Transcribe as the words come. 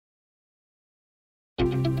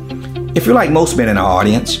If you're like most men in our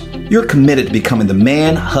audience, you're committed to becoming the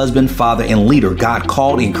man, husband, father, and leader God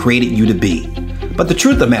called and created you to be. But the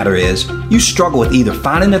truth of the matter is, you struggle with either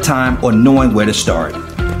finding the time or knowing where to start.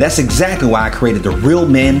 That's exactly why I created the Real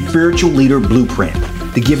Men Spiritual Leader Blueprint,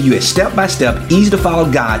 to give you a step-by-step,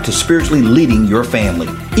 easy-to-follow guide to spiritually leading your family,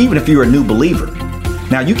 even if you're a new believer.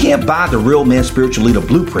 Now, you can't buy the Real Men Spiritual Leader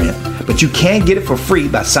Blueprint, but you can get it for free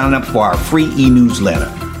by signing up for our free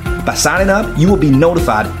e-newsletter. By signing up, you will be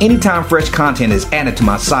notified anytime fresh content is added to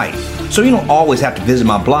my site, so you don't always have to visit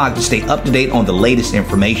my blog to stay up to date on the latest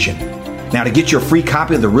information. Now, to get your free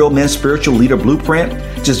copy of the Real Men Spiritual Leader Blueprint,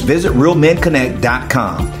 just visit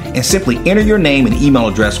realmenconnect.com and simply enter your name and email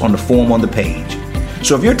address on the form on the page.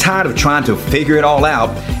 So if you're tired of trying to figure it all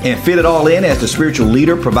out and fit it all in as the spiritual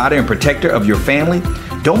leader, provider, and protector of your family,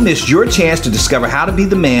 don't miss your chance to discover how to be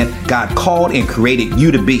the man God called and created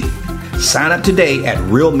you to be. Sign up today at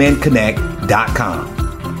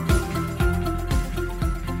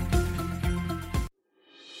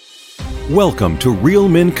realmenconnect.com. Welcome to Real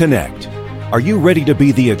Men Connect. Are you ready to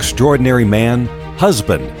be the extraordinary man,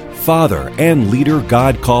 husband, father, and leader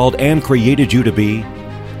God called and created you to be?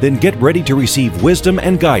 Then get ready to receive wisdom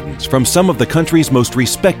and guidance from some of the country's most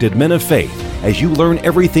respected men of faith as you learn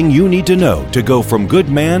everything you need to know to go from good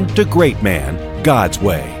man to great man, God's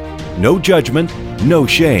way. No judgment, no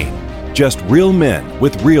shame. Just real men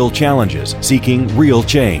with real challenges seeking real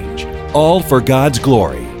change. All for God's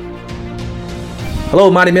glory.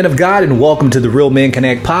 Hello, mighty men of God, and welcome to the Real Men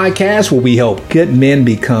Connect podcast, where we help good men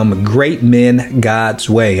become great men God's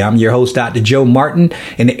way. I'm your host, Dr. Joe Martin,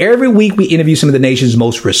 and every week we interview some of the nation's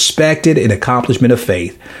most respected and accomplished men of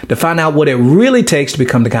faith to find out what it really takes to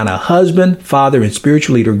become the kind of husband, father, and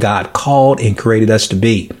spiritual leader God called and created us to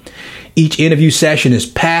be. Each interview session is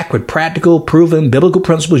packed with practical, proven biblical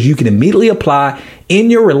principles you can immediately apply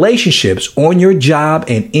in your relationships, on your job,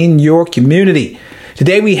 and in your community.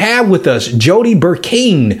 Today we have with us Jody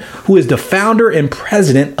Burkeen, who is the founder and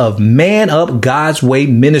president of Man Up God's Way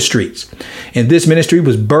Ministries. And this ministry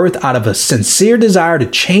was birthed out of a sincere desire to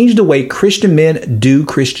change the way Christian men do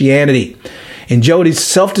Christianity. And Jody's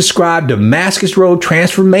self-described Damascus Road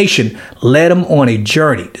transformation led him on a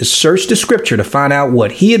journey to search the scripture to find out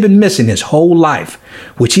what he had been missing his whole life,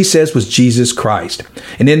 which he says was Jesus Christ.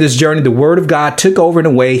 And in this journey, the word of God took over in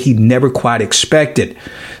a way he never quite expected.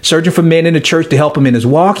 Searching for men in the church to help him in his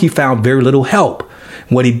walk, he found very little help.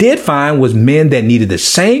 What he did find was men that needed the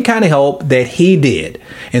same kind of help that he did.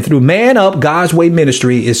 And through Man Up God's Way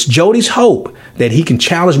Ministry, it's Jody's hope that he can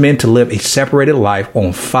challenge men to live a separated life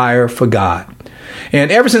on fire for God.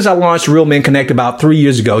 And ever since I launched Real Men Connect about 3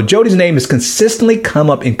 years ago, Jody's name has consistently come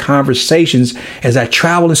up in conversations as I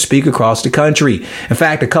travel and speak across the country. In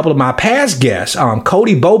fact, a couple of my past guests,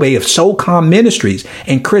 Cody Bobe of SoulCom Ministries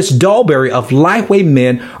and Chris Dahlberry of Lifeway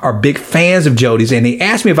Men, are big fans of Jody's, and they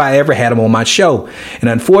asked me if I ever had him on my show. And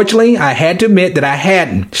unfortunately, I had to admit that I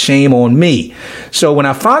hadn't. Shame on me. So when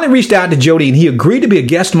I finally reached out to Jody and he agreed to be a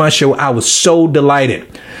guest on my show, I was so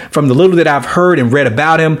delighted. From the little that I've heard and read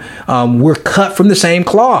about him, we're cut from the same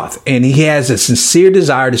cloth, and he has a sincere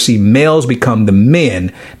desire to see males become the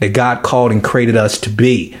men that God called and created us to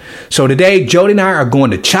be. So today, Jody and I are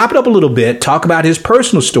going to chop it up a little bit, talk about his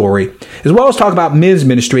personal story, as well as talk about men's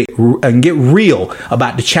ministry and get real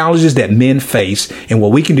about the challenges that men face and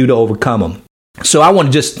what we can do to overcome them. So I want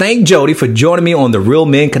to just thank Jody for joining me on the Real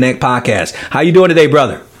Men Connect podcast. How you doing today,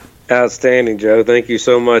 brother? Outstanding, Joe. Thank you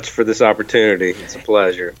so much for this opportunity. It's a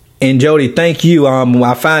pleasure. And Jody, thank you.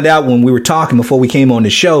 I found out when we were talking before we came on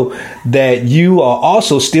the show that you are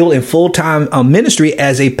also still in full-time ministry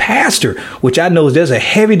as a pastor, which I know there's a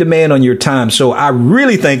heavy demand on your time. So I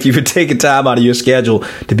really thank you for taking time out of your schedule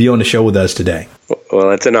to be on the show with us today.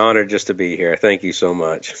 Well, it's an honor just to be here. Thank you so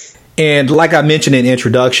much. And like I mentioned in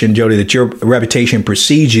introduction, Jody, that your reputation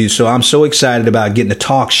precedes you. So I'm so excited about getting to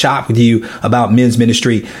talk shop with you about men's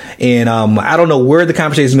ministry. And I don't know where the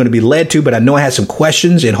conversation is going to be led to, but I know I had some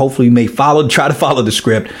questions and hopefully you may try to follow the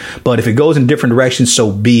script. But if it goes in different directions, so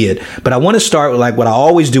be it. But I want to start with like what I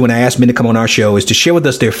always do when I ask men to come on our show is to share with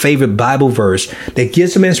us their favorite Bible verse that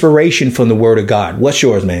gives them inspiration from the Word of God. What's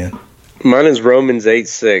yours, man? Mine is Romans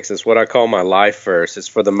 8:6. It's what I call my life verse. It's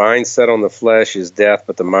for the mindset on the flesh is death,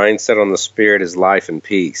 but the mindset on the spirit is life and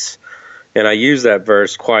peace. And I use that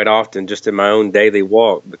verse quite often just in my own daily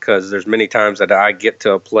walk because there's many times that I get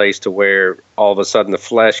to a place to where all of a sudden the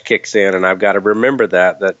flesh kicks in, and I've got to remember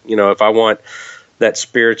that if I want that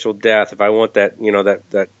spiritual death, if I want that,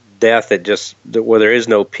 that death where there is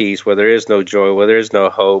no peace, where there is no joy, where there is no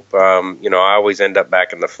hope, I always end up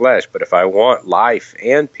back in the flesh. But if I want life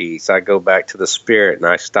and peace, I go back to the Spirit, and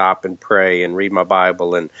I stop and pray and read my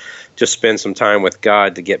Bible and just spend some time with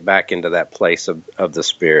God to get back into that place of the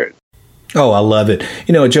Spirit. Oh, I love it.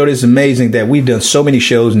 Jody, it's amazing that we've done so many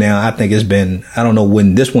shows now. I think it's been, I don't know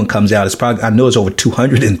when this one comes out. I know it's over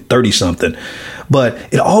 230 something. But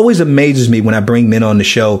it always amazes me when I bring men on the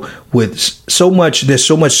show with there's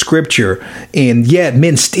so much scripture, and yet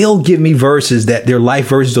men still give me verses that they're life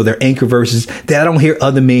verses or they're anchor verses that I don't hear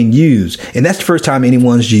other men use. And that's the first time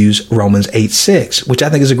anyone's used Romans 8:6, which I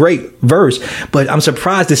think is a great verse. But I'm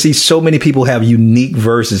surprised to see so many people have unique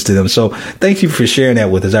verses to them. So thank you for sharing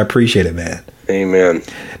that with us. I appreciate it, man. Amen.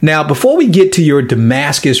 Now, before we get to your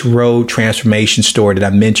Damascus Road transformation story that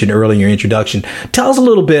I mentioned earlier in your introduction, tell us a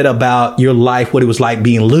little bit about your life, what it was like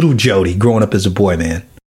being little Jody growing up as a boy, man.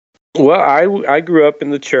 Well, I grew up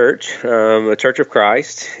in the church, the Church of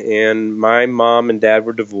Christ, and my mom and dad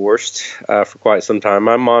were divorced for quite some time.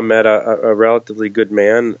 My mom met a relatively good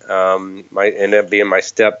man, ended up being my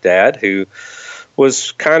stepdad, who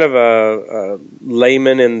was kind of a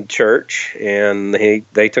layman in church, and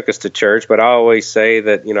they took us to church. But I always say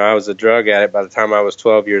that, I was a drug addict by the time I was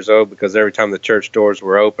 12 years old, because every time the church doors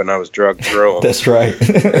were open, I was drugged through them. That's right.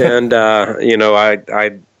 And,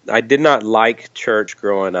 I did not like church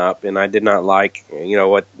growing up, and I did not like,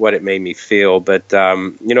 what it made me feel. But,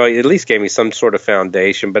 it at least gave me some sort of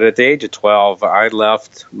foundation. But at the age of 12, I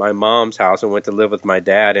left my mom's house and went to live with my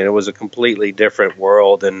dad, and it was a completely different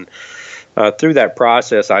world. And through that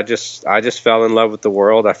process, I just fell in love with the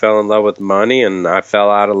world. I fell in love with money, and I fell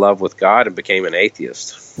out of love with God and became an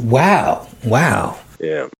atheist. Wow.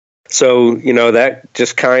 Yeah. So, that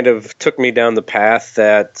just kind of took me down the path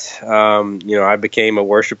that, I became a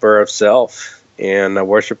worshiper of self and a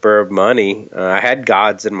worshiper of money. I had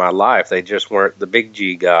gods in my life. They just weren't the big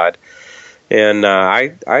G God. And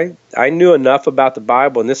I knew enough about the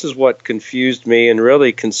Bible, and this is what confused me and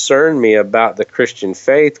really concerned me about the Christian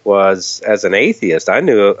faith was, as an atheist, I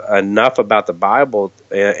knew enough about the Bible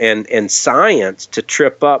and science to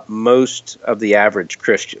trip up most of the average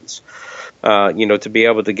Christians. To be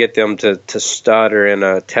able to get them to stutter in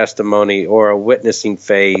a testimony or a witnessing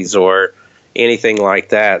phase or anything like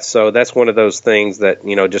that. So that's one of those things that,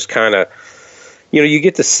 just kind of, you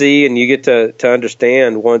get to see and you get to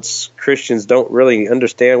understand once Christians don't really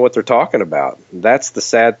understand what they're talking about. That's the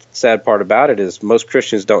sad part about it, is most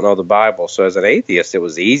Christians don't know the Bible. So as an atheist, it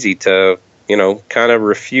was easy to, kind of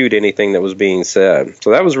refute anything that was being said. So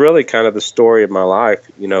that was really kind of the story of my life,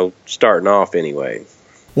 starting off anyway.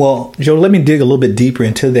 Well, Joe, let me dig a little bit deeper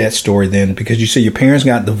into that story then, because you say your parents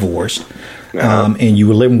got divorced, and you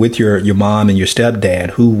were living with your mom and your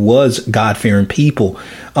stepdad, who was God-fearing people.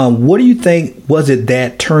 What do you think was it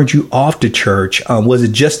that turned you off to church? Was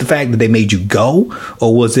it just the fact that they made you go,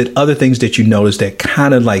 or was it other things that you noticed that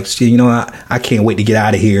kind of like, I can't wait to get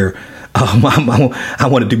out of here. I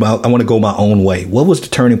want to go my own way. What was the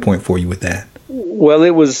turning point for you with that? Well,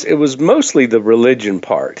 it was mostly the religion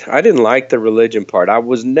part. I didn't like the religion part. I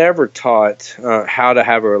was never taught how to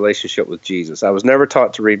have a relationship with Jesus. I was never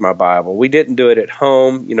taught to read my Bible. We didn't do it at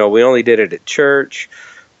home. We only did it at church.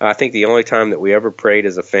 I think the only time that we ever prayed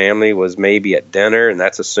as a family was maybe at dinner, and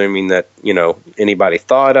that's assuming that, anybody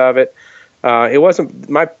thought of it. It wasn't.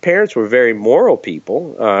 My parents were very moral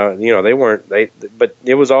people. But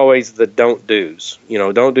it was always the don't do's.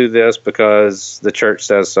 Don't do this because the church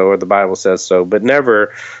says so or the Bible says so. But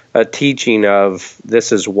never a teaching of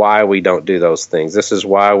this is why we don't do those things. This is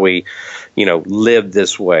why we, live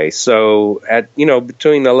this way. So at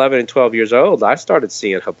between 11 and 12 years old, I started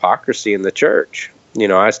seeing hypocrisy in the church.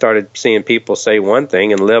 I started seeing people say one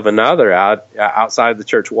thing and live another outside the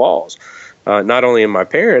church walls. Not only in my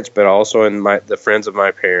parents, but also in the friends of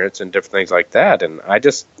my parents and different things like that. And I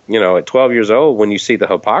just, at 12 years old, when you see the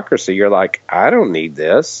hypocrisy, you're like, I don't need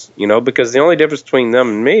this, because the only difference between them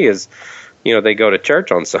and me is, they go to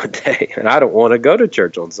church on Sunday, and I don't want to go to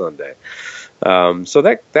church on Sunday. So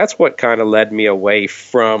that's what kind of led me away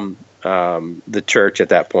from the church at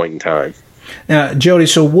that point in time. Now, Jody,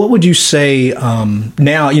 so what would you say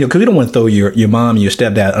now, because we don't want to throw your mom and your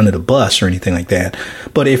stepdad under the bus or anything like that.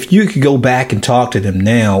 But if you could go back and talk to them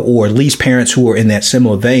now, or at least parents who are in that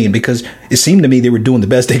similar vein, because it seemed to me they were doing the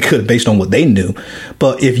best they could based on what they knew.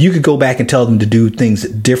 But if you could go back and tell them to do things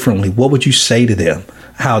differently, what would you say to them,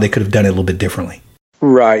 how they could have done it a little bit differently?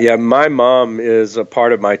 Right. Yeah. My mom is a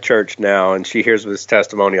part of my church now, and she hears this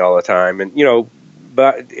testimony all the time. And,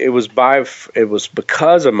 but it was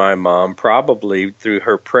because of my mom, probably through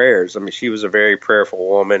her prayers. I mean, she was a very prayerful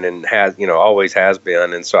woman and always has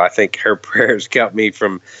been. And so I think her prayers kept me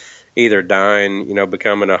from either dying,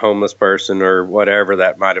 becoming a homeless person or whatever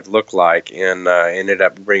that might have looked like, and ended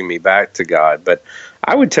up bringing me back to God. But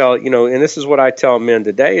I would tell, and this is what I tell men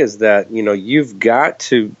today, is that, you've got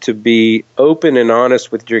to be open and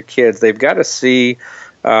honest with your kids. They've got to see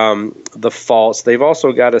the faults. They've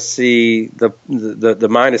also got to see the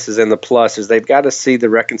minuses and the pluses. They've got to see the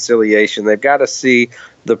reconciliation. They've got to see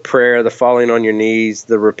the prayer, the falling on your knees,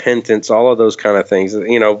 the repentance, all of those kind of things.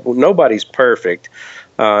 Nobody's perfect.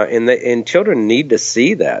 And children need to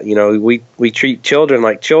see that. We treat children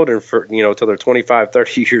like children for, till they're 25,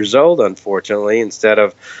 30 years old, unfortunately, instead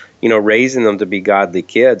of, raising them to be godly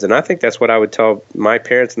kids. And I think that's what I would tell my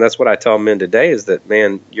parents, and that's what I tell men today, is that,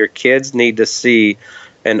 man, your kids need to see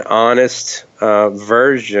an honest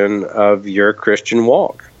version of your Christian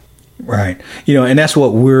walk. Right. And that's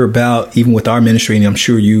what we're about, even with our ministry, and I'm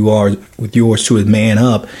sure you are with yours too, as Man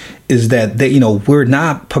Up, is that we're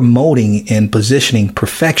not promoting and positioning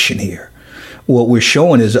perfection here. What we're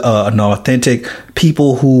showing is an authentic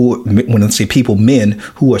people who, when I say people, men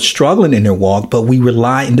who are struggling in their walk, but we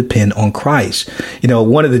rely and depend on Christ.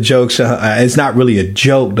 One of the jokes, it's not really a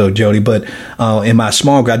joke though, Jody, but in my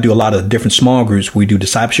small group, I do a lot of different small groups. We do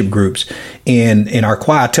discipleship groups, and in our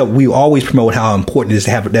quiet, we always promote how important it is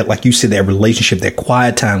to have that, like you said, that relationship, that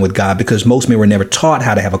quiet time with God, because most men were never taught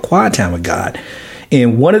how to have a quiet time with God.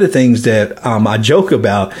 And one of the things that I joke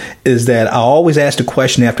about is that I always ask the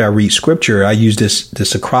question after I read scripture. I use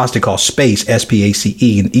this acrostic called SPACE,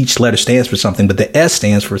 S-P-A-C-E, and each letter stands for something, but the S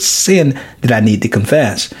stands for sin that I need to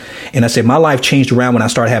confess. And I said, my life changed around when I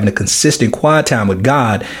started having a consistent quiet time with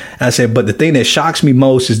God. And I said, but the thing that shocks me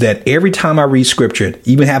most is that every time I read scripture,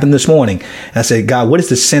 even happened this morning, I said, God, what is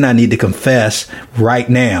the sin I need to confess right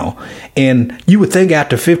now? And you would think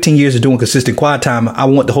after 15 years of doing consistent quiet time, I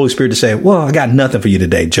want the Holy Spirit to say, well, I got nothing for you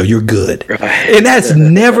today, Joe. You're good. Right. And that's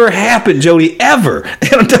never happened, Jody, ever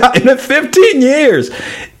in 15 years.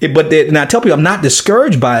 And I tell people I'm not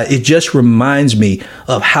discouraged by it. It just reminds me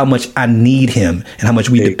of how much I need him and how much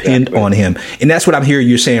we depend on him. And that's what I'm hearing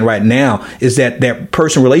you saying right now, is that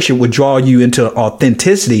personal relationship would draw you into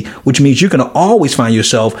authenticity, which means you're going to always find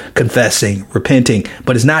yourself confessing, repenting.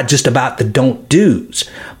 But it's not just about the don't do's,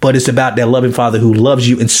 but it's about that loving Father who loves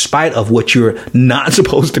you in spite of what you're not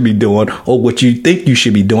supposed to be doing or what you think you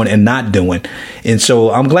should be doing and not doing. And so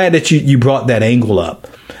I'm glad that you brought that angle up.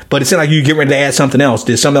 But it seemed like you get ready to add something else.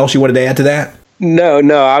 Did something else you wanted to add to that? No,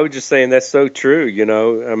 I was just saying that's so true.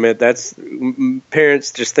 I mean, that's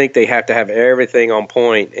parents just think they have to have everything on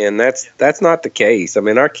point, and that's not the case. I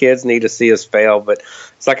mean, our kids need to see us fail, but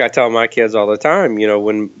it's like I tell my kids all the time.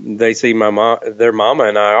 When they see their mama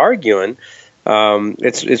and I arguing,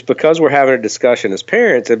 it's because we're having a discussion as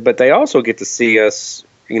parents, but they also get to see us,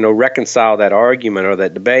 reconcile that argument or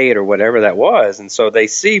that debate or whatever that was, and so they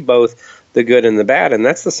see both the good and the bad. And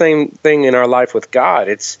that's the same thing in our life with God.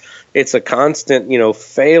 It's a constant,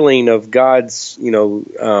 failing of God's,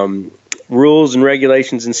 rules and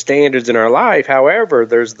regulations and standards in our life. However,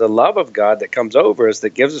 there's the love of God that comes over us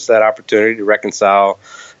that gives us that opportunity to reconcile,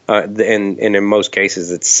 and in most cases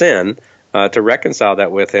it's sin, to reconcile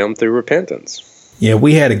that with Him through repentance. Yeah,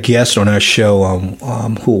 we had a guest on our show,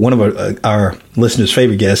 who one of our listeners'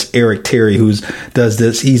 favorite guests, Eric Terry, who does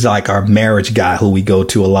this. He's like our marriage guy who we go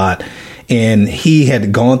to a lot. And he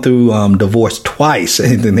had gone through divorce twice.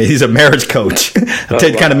 And he's a marriage coach. I'll tell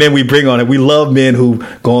you the kind of men we bring on it. We love men who've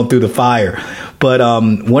gone through the fire. But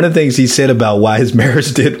one of the things he said about why his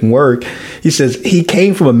marriage didn't work, he says he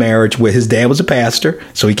came from a marriage where his dad was a pastor.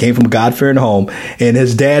 So he came from a God-fearing home. And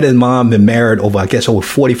his dad and mom been married over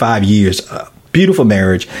 45 years. Beautiful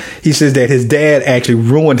marriage. He says that his dad actually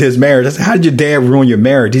ruined his marriage. I said, how did your dad ruin your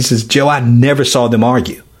marriage? He says, Joe, I never saw them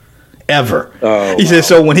argue. Ever. He said,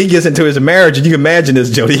 so when he gets into his marriage, and you can imagine this,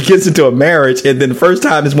 Joe, he gets into a marriage, and then the first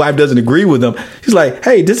time his wife doesn't agree with him, he's like,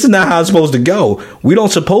 hey, this is not how it's supposed to go. We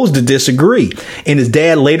don't supposed to disagree. And his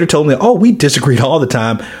dad later told me, we disagreed all the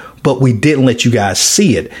time, but we didn't let you guys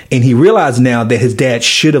see it. And he realized now that his dad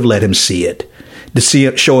should have let him see it,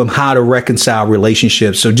 to show him how to reconcile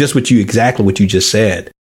relationships. So just exactly what you just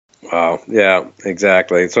said. Wow. Yeah,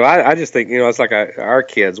 exactly. So I just think, it's like our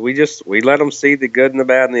kids, we let them see the good and the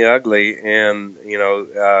bad and the ugly. And,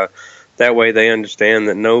 that way they understand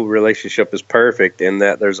that no relationship is perfect and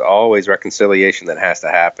that there's always reconciliation that has to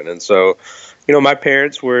happen. And so, my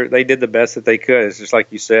parents they did the best that they could. It's just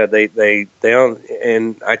like you said, they don't,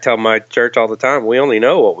 and I tell my church all the time, we only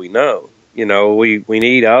know what we know. we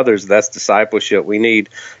need others. That's discipleship. We need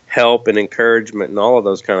help and encouragement and all of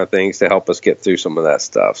those kind of things to help us get through some of that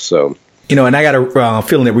stuff. So, and I got a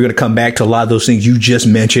feeling that we're going to come back to a lot of those things you just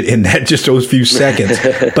mentioned in just those few seconds.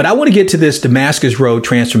 But I want to get to this Damascus Road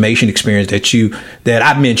transformation experience that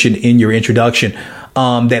I mentioned in your introduction,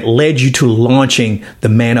 that led you to launching the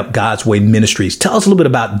Man Up God's Way Ministries. Tell us a little bit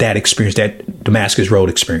about that experience, that Damascus Road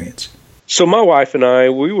experience. So my wife and I,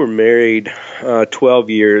 we were married 12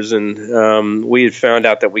 years, and we had found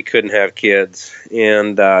out that we couldn't have kids,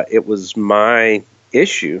 and it was my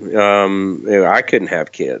issue. I couldn't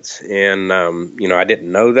have kids, and I didn't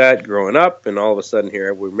know that growing up, and all of a sudden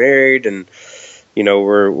here we're married, and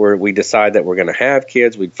we decide that we're going to have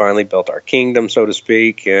kids. We'd finally built our kingdom, so to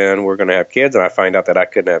speak, and we're going to have kids, and I find out that I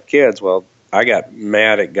couldn't have kids. Well, I got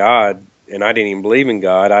mad at God. And I didn't even believe in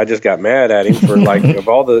God. I just got mad at him for, of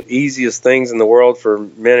all the easiest things in the world for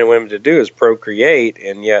men and women to do is procreate,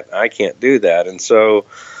 and yet I can't do that. And so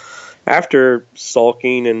after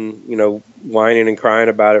sulking and, whining and crying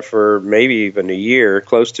about it for maybe even a year,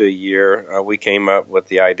 close to a year, we came up with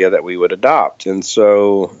the idea that we would adopt. And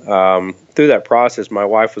so through that process, my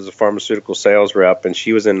wife was a pharmaceutical sales rep, and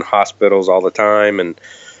she was in hospitals all the time, and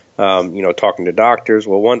talking to doctors.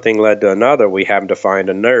 Well, one thing led to another. We happened to find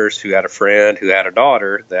a nurse who had a friend who had a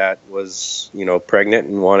daughter that was, pregnant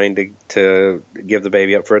and wanting to give the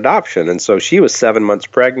baby up for adoption. And so she was 7 months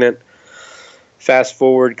pregnant. Fast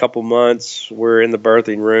forward a couple months, we're in the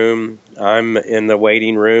birthing room. I'm in the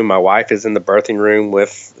waiting room. My wife is in the birthing room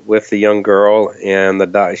with the young girl,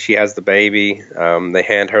 and she has the baby. They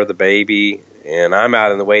hand her the baby. And I'm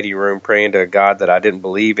out in the waiting room praying to God that I didn't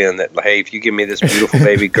believe in, that, hey, if you give me this beautiful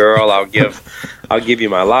baby girl, I'll give you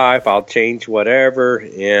my life. I'll change whatever.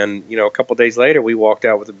 And, a couple of days later, we walked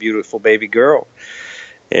out with a beautiful baby girl.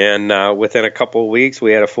 And within a couple of weeks,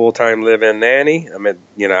 we had a full-time live-in nanny. I mean,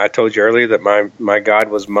 I told you earlier that my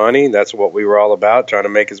God was money. That's what we were all about, trying to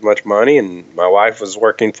make as much money. And my wife was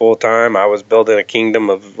working full-time. I was building a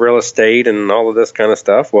kingdom of real estate and all of this kind of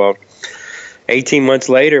stuff. Well, 18 months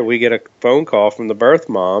later, we get a phone call from the birth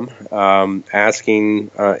mom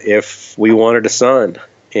asking if we wanted a son,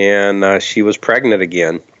 and she was pregnant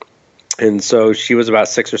again. And so she was about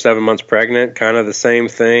 6 or 7 months pregnant, kind of the same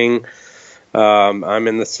thing. I'm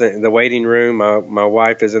in the waiting room. My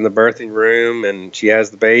wife is in the birthing room, and she has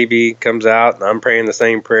the baby, comes out, and I'm praying the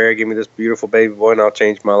same prayer, give me this beautiful baby boy, and I'll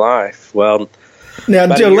change my life. Well,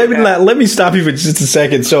 now, Joe, let me stop you for just a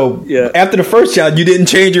second. So after the first child, you didn't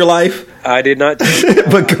change your life? I did not.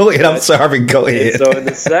 But go ahead. I'm sorry. Go ahead. So in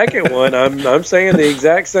the second one, I'm saying the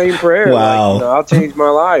exact same prayer. Wow. I'll change my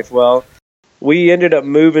life. Well, we ended up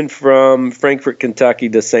moving from Frankfort, Kentucky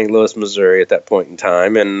to St. Louis, Missouri at that point in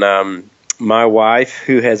time. And my wife,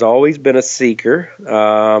 who has always been a seeker,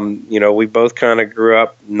 we both kind of grew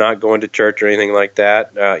up not going to church or anything like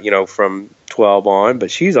that, from 12 on.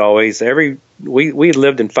 But she's always, we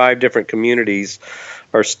lived in 5 different communities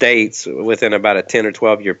or states within about a 10 or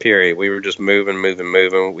 12 year period. We were just moving.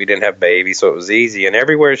 We didn't have babies, so it was easy. And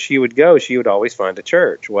everywhere she would go, she would always find a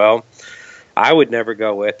church. Well, I would never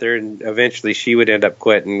go with her, and eventually she would end up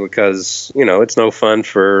quitting because, it's no fun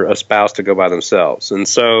for a spouse to go by themselves. And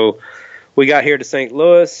so we got here to St.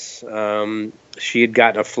 Louis. She had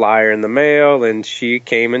gotten a flyer in the mail, and she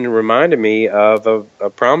came and reminded me of a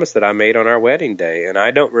promise that I made on our wedding day. And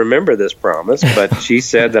I don't remember this promise, but she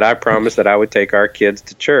said that I promised that I would take our kids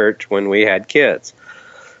to church when we had kids.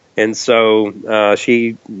 And so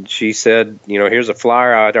she said, here's a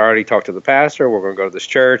flyer. I'd already talked to the pastor. We're going to go to this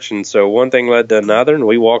church. And so one thing led to another, and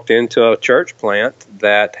we walked into a church plant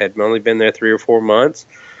that had only been there 3 or 4 months.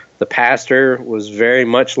 The pastor was very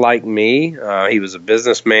much like me. He was a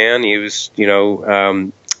businessman. He was,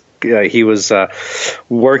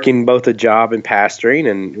 working both a job and pastoring,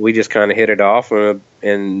 and we just kind of hit it off.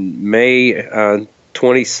 In May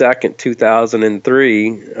 22nd,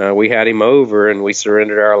 2003, we had him over, and we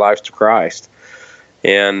surrendered our lives to Christ.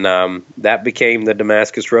 And that became the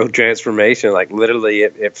Damascus Road transformation. Like literally,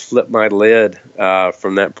 it flipped my lid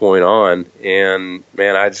from that point on. And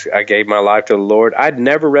man, I gave my life to the Lord. I'd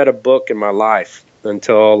never read a book in my life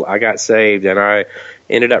until I got saved, and I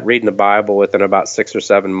ended up reading the Bible within about 6 or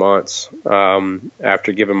 7 months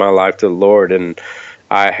after giving my life to the Lord. And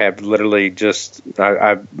I have literally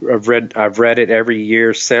I've read it every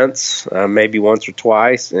year since, maybe once or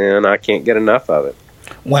twice, and I can't get enough of it.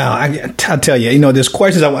 Wow, I'll tell you, there's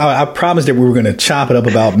questions. I promised that we were going to chop it up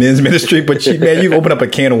about men's ministry, but you opened up a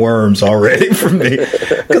can of worms already for me.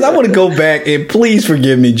 Because I want to go back, and please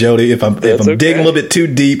forgive me, Jody, if I'm digging a little bit too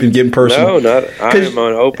deep and getting personal. No, I am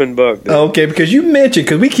an open book. Dude. Okay, because you mentioned,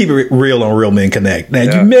 because we keep it real on Real Men Connect. Now,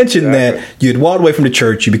 you mentioned that you had walked away from the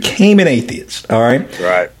church, you became an atheist, all right?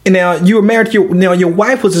 Right. And now you were married to your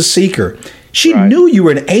wife was a seeker. She knew you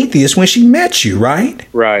were an atheist when she met you, right?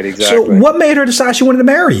 Right, exactly. So what made her decide she wanted to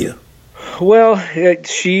marry you? Well,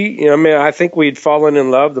 I think we'd fallen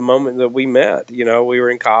in love the moment that we met. We were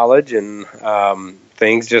in college, and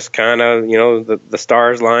things just kind of, the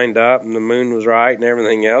stars lined up and the moon was right and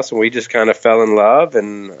everything else, and we just kind of fell in love,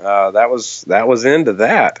 and that was into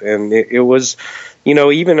that. And it was,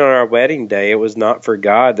 even on our wedding day, it was not for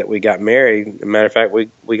God that we got married. As a matter of fact,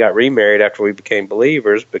 we got remarried after we became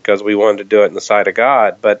believers because we wanted to do it in the sight of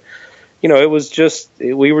God. But, it was just,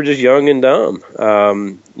 we were just young and dumb,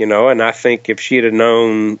 and I think if she'd have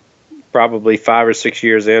known probably 5 or 6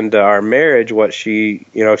 years into our marriage, if she'd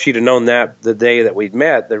have known that the day that we'd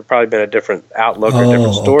met, there'd probably been a different outlook or a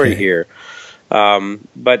different story here.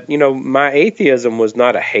 But my atheism was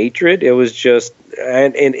not a hatred. It was just,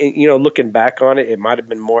 and looking back on it, it might have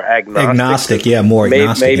been more agnostic. More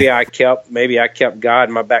agnostic. Maybe I kept God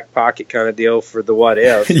in my back pocket kind of deal for the what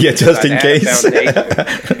if. Yeah, just in case.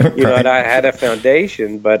 And I had a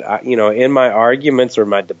foundation, but in my arguments or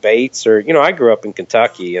my debates, or I grew up in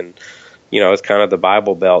Kentucky, and it's kind of the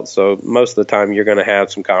Bible Belt. So most of the time you're going to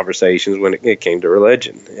have some conversations when it came to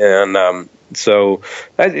religion. And so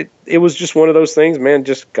it was just one of those things, man,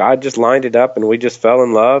 just God just lined it up and we just fell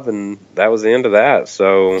in love, and that was the end of that.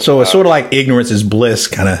 So it's sort of like ignorance is bliss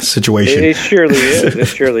kind of situation. It surely is. It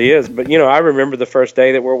surely is. But, I remember the first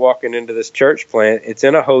day that we're walking into this church plant. It's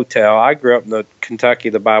in a hotel. I grew up in the Kentucky,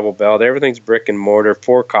 the Bible Belt. Everything's brick and mortar,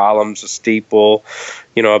 4 columns, a steeple,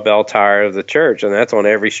 a bell tower of the church. And that's on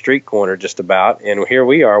every street corner just about. And here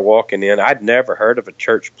we are walking in. I'd never heard of a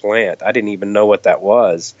church plant. I didn't even know what that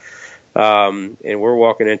was. And we're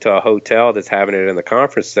walking into a hotel that's having it in the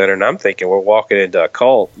conference center, and I'm thinking we're walking into a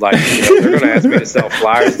cult. Like, they're going to ask me to sell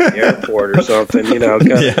flyers at the airport or something, kind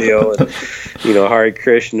of deal. And, Hare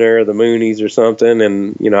Krishna or the Moonies or something.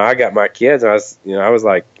 And, I got my kids, and I was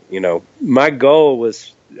like, my goal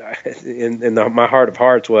was, my heart of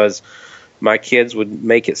hearts was, my kids would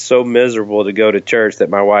make it so miserable to go to church that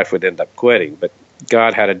my wife would end up quitting. But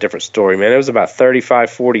God had a different story, man. It was about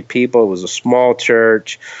 35, 40 people. It was a small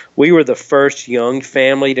church. We were the first young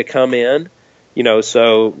family to come in,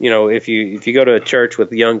 so, if you go to a church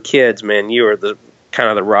with young kids, man, you are the kind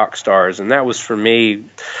of the rock stars. And that was for me,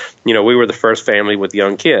 we were the first family with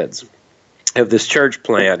young kids of this church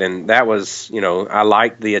plant. And that was, I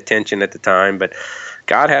liked the attention at the time, but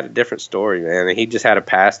God had a different story, man. And he just had a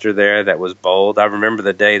pastor there that was bold. I remember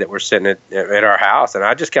the day that we're sitting at our house, and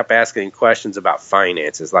I just kept asking questions about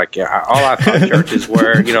finances. Like, all I thought churches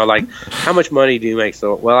were, like, how much money do you make?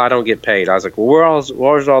 So, well, I don't get paid. I was like, well,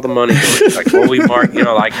 where's all the money going? Like, well, we mark,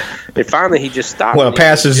 like, and finally he just stopped. Well, a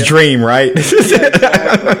pastor's dream, right? Yeah,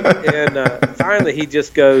 exactly. And finally he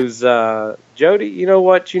just goes, Jody, you know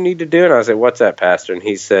what you need to do? And I said, what's that, Pastor? And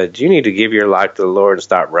he said, you need to give your life to the Lord and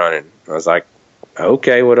stop running. I was like,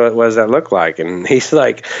 okay, what does that look like? And he's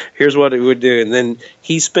like, here's what it would do. And then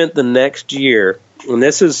he spent the next year, and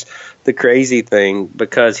this is the crazy thing,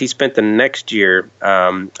 because he spent the next year,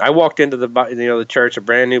 I walked into the church, a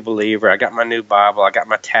brand new believer. I got my new Bible. I got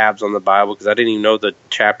my tabs on the Bible because I didn't even know the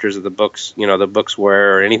chapters of the books, the books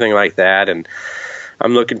were, or anything like that. And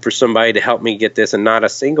I'm looking for somebody to help me get this, and not a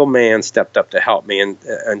single man stepped up to help me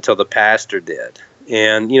until the pastor did.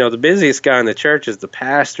 And, the busiest guy in the church is the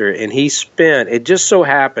pastor, and it just so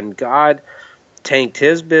happened, God tanked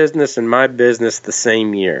his business and my business the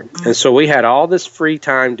same year. And so we had all this free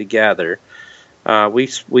time together. We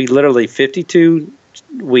literally 52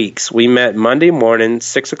 weeks. We met Monday morning,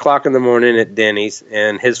 6 o'clock in the morning at Denny's,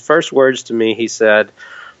 and his first words to me, he said,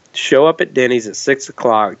 show up at Denny's at 6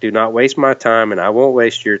 o'clock. Do not waste my time, and I won't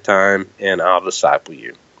waste your time, and I'll disciple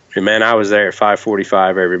you. And man, I was there at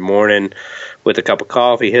 5:45 every morning with a cup of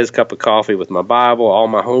coffee, his cup of coffee with my Bible, all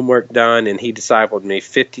my homework done, and he discipled me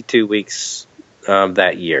 52 weeks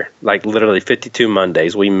that year. Like literally 52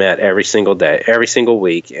 Mondays. We met every single day, every single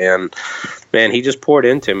week. And man, he just poured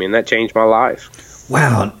into me, and that changed my life.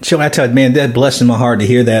 Wow. So I tell you, man, that blessed my heart to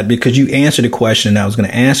hear that, because you answered the question I was going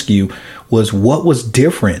to ask you was what was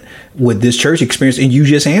different with this church experience, and you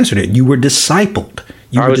just answered it. You were discipled.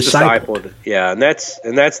 You I were was discipled. Yeah, and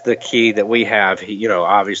that's the key that we have.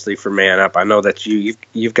 Obviously for Man Up, I know that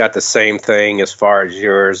you've got the same thing as far as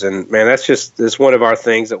yours, and man, that's one of our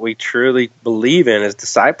things that we truly believe in is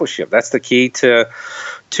discipleship. That's the key to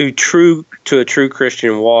a true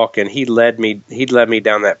Christian walk, and he led me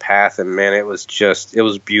down that path, and man, it was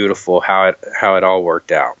beautiful how it all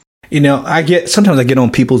worked out. Sometimes I get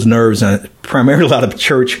on people's nerves, primarily a lot of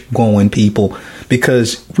church going people,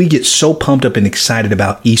 because we get so pumped up and excited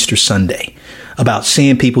about Easter Sunday, about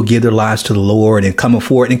seeing people give their lives to the Lord and coming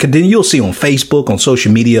forward. And then you'll see on Facebook, on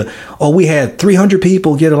social media, we had 300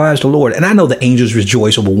 people give their lives to the Lord. And I know the angels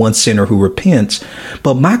rejoice over one sinner who repents.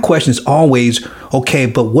 But my question is always, okay,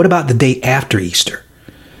 but what about the day after Easter?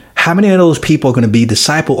 How many of those people are going to be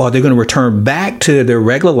discipled, or they're going to return back to their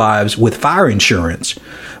regular lives with fire insurance,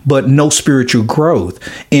 but no spiritual growth?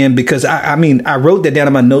 And because I wrote that down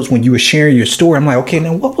in my notes when you were sharing your story. I'm like, okay,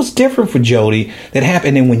 now what was different for Jody that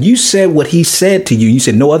happened? And when you said what he said to you, you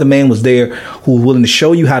said no other man was there who was willing to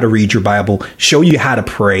show you how to read your Bible, show you how to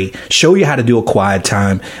pray, show you how to do a quiet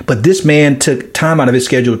time. But this man took time out of his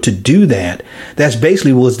schedule to do that. That's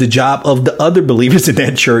basically was the job of the other believers in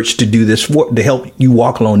that church to do this to help you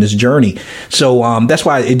walk along this journey. So that's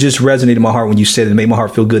why it just resonated in my heart when you said it. It made my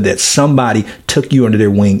heart feel good that somebody took you under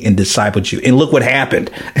their wing and discipled you. And look what happened.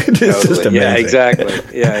 It's just amazing.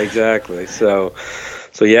 Yeah, exactly. So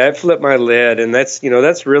yeah, it flipped my lid, and that's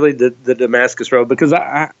really the Damascus Road, because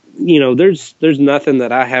I there's nothing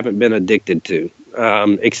that I haven't been addicted to.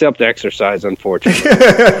 Except exercise, unfortunately.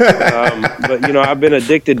 But I've been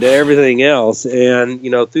addicted to everything else, and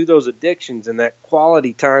through those addictions and that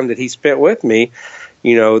quality time that he spent with me,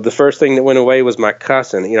 the first thing that went away was my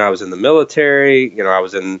cussing. I was in the military, I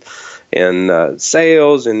was in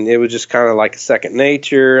sales, and it was just kind of like a second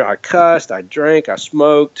nature. I cussed, I drank, I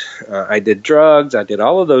smoked, I did drugs, I did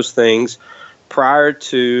all of those things prior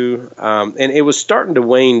to, and it was starting to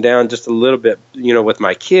wane down just a little bit, with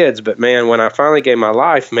my kids. But man, when I finally gave my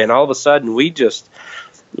life, man, all of a sudden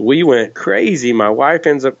we went crazy. My wife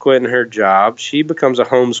ends up quitting her job. She becomes a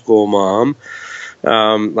homeschool mom.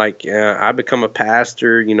 I become a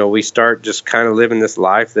pastor. We start just kind of living this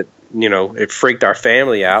life that, it freaked our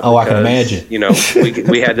family out. Oh, because, I can imagine.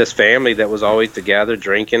 we had this family that was always together,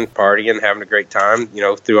 drinking, partying, having a great time,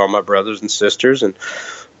 through all my brothers and sisters. And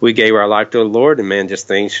we gave our life to the Lord, and man,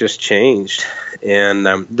 things just changed. And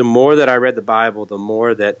the more that I read the Bible, the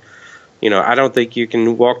more that, I don't think you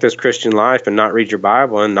can walk this Christian life and not read your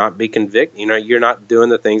Bible and not be convicted. You're not doing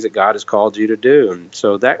the things that God has called you to do. And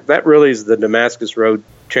so that really is the Damascus Road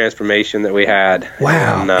transformation that we had.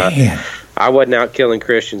 Wow, man. I wasn't out killing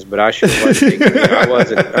Christians, but I sure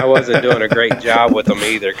wasn't. I wasn't doing a great job with them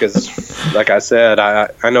either, because, like I said,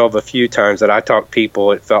 I know of a few times that I talked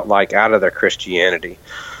people, it felt like, out of their Christianity.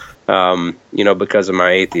 Because of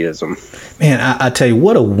my atheism. Man, I tell you,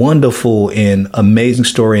 what a wonderful and amazing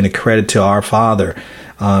story, and a credit to our Father,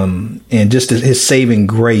 and just his saving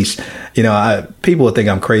grace. People would think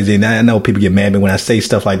I'm crazy, and I know people get mad at me when I say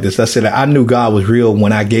stuff like this. I said I knew God was real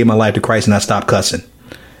when I gave my life to Christ and I stopped cussing.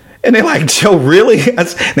 And they're like, Joe, really?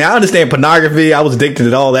 Now, I understand pornography. I was addicted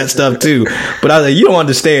to all that stuff, too. But I was like, you don't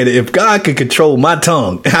understand. If God could control my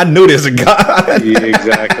tongue, I knew there's a God. You're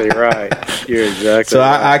exactly right. You're exactly so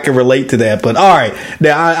right. I can relate to that. But all right.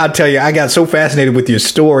 Now, I tell you, I got so fascinated with your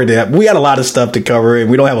story that we had a lot of stuff to cover,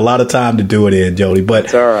 and we don't have a lot of time to do it in, Jody. But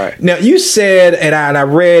it's all right. Now, you said, and I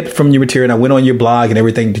read from your material, and I went on your blog and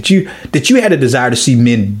everything, that you had a desire to see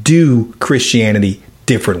men do Christianity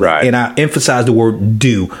differently. Right. And I emphasize the word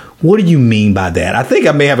do. What do you mean by that? I think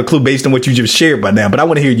I may have a clue based on what you just shared by now, but I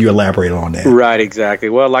want to hear you elaborate on that. Right, exactly.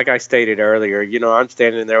 Well, like I stated earlier, I'm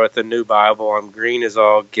standing there with the new Bible. I'm green as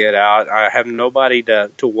all get out. I have nobody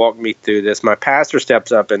to walk me through this. My pastor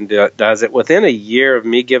steps up and does it. Within a year of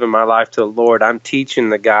me giving my life to the Lord, I'm teaching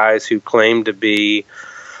the guys who claim to be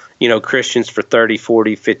Christians for 30,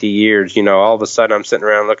 40, 50 years. All of a sudden I'm sitting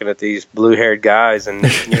around looking at these blue-haired guys, and,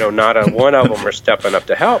 not a one of them are stepping up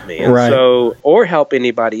to help me. And right. or help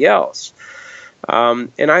anybody else.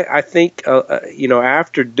 And I think,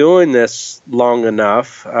 after doing this long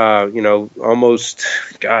enough, almost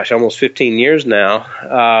 15 years now,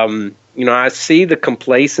 I see the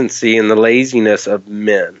complacency and the laziness of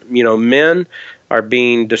men. Men are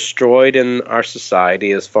being destroyed in our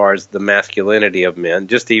society as far as the masculinity of men,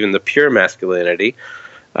 just even the pure masculinity.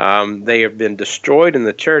 They have been destroyed in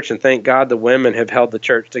the church, and thank God the women have held the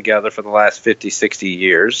church together for the last 50, 60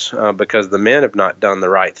 years because the men have not done the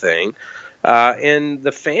right thing. and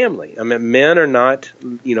the family. I mean, men are not,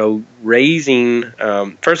 raising,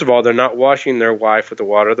 first of all, they're not washing their wife with the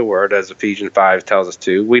water of the word, as Ephesians 5 tells us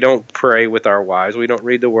to. We don't pray with our wives. We don't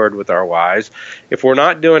read the word with our wives. If we're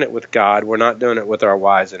not doing it with God, we're not doing it with our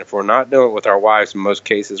wives. And if we're not doing it with our wives, in most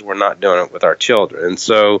cases, we're not doing it with our children. And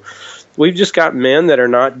so we've just got men that are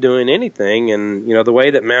not doing anything. And, the way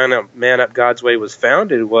that Man Up God's Way was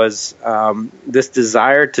founded was this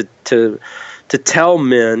desire to tell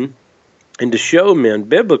men and to show men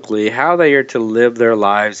biblically how they are to live their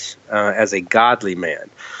lives as a godly man.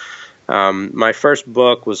 My first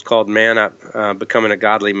book was called Man Up, Becoming a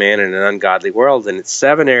Godly Man in an Ungodly World, and it's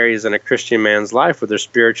 7 areas in a Christian man's life where they're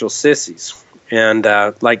spiritual sissies. And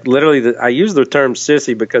literally, I use the term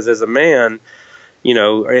sissy because as a man,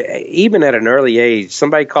 even at an early age,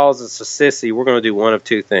 somebody calls us a sissy, we're going to do one of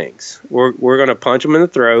two things. We're going to punch them in the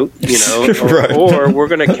throat, Right. or we're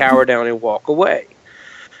going to cower down and walk away.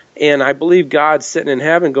 And I believe God's sitting in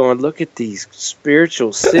heaven going, look at these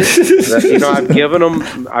spiritual sissies. I've given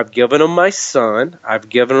them my son, I've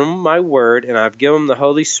given them my word, and I've given them the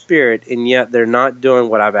Holy Spirit, and yet they're not doing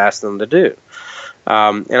what I've asked them to do.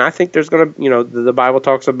 And I think there's going to, the Bible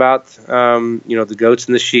talks about, the goats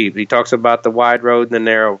and the sheep. He talks about the wide road and the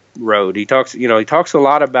narrow road. He talks a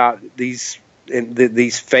lot about these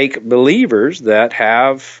fake believers that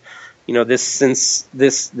have,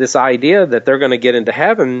 this idea that they're going to get into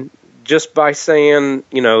heaven just by saying,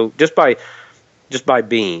 just by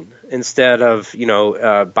being, instead of,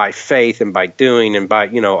 by faith and by doing and by,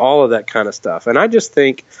 all of that kind of stuff. And I just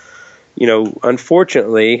think,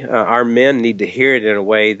 unfortunately, our men need to hear it in a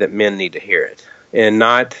way that men need to hear it, and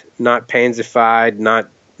not pansified, not,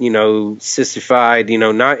 sissified,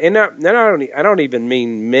 I don't even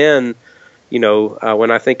mean men.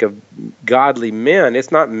 When I think of godly men,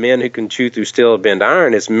 it's not men who can chew through steel or bend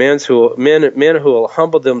iron. It's men who will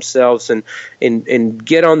humble themselves and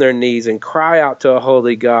get on their knees and cry out to a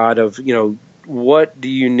holy God of, what do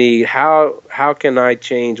you need? How can I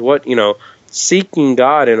change? Seeking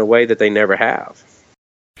God in a way that they never have.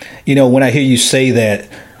 When I hear you say that,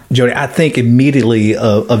 Jody, I think immediately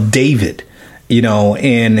of David.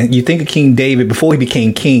 And you think of King David before he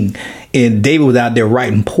became king, and David was out there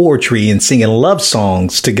writing poetry and singing love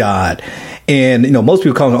songs to God. And, most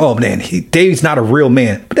people call him, oh, man, David's not a real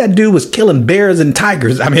man. But that dude was killing bears and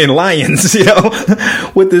tigers, lions,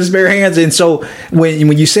 with his bare hands. And so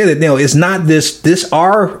when you say that, it's not this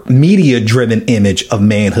our media-driven image of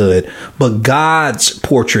manhood, but God's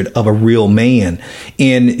portrait of a real man.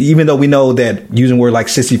 And even though we know that using a word like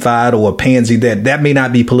sissified or pansy, that may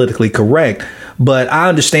not be politically correct, but I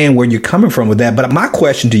understand where you're coming from with that. But my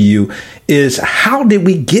question to you is, how did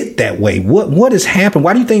we get that way? What has happened?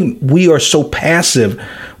 Why do you think we are so passive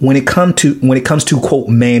when it comes to quote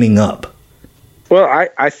manning up? Well,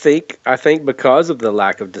 I think because of the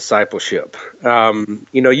lack of discipleship.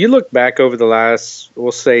 You look back over the last,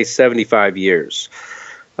 we'll say, 75 years.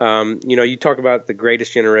 You talk about the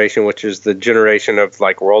greatest generation, which is the generation of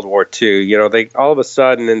like World War II. They all of a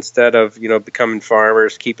sudden, instead of, becoming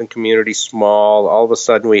farmers, keeping communities small, all of a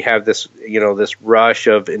sudden we have this, this rush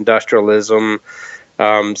of industrialism,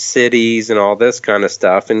 cities and all this kind of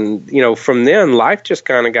stuff. And, from then life just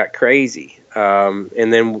kind of got crazy. And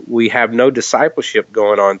then we have no discipleship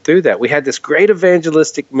going on through that. We had this great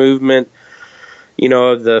evangelistic movement,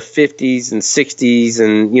 of the 50s and 60s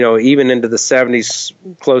and, even into the 70s,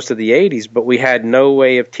 close to the 80s, but we had no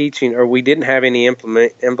way of teaching, or we didn't have any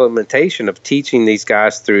implementation of teaching these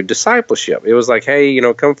guys through discipleship. It was like, hey,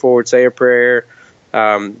 come forward, say a prayer,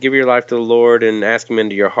 give your life to the Lord and ask him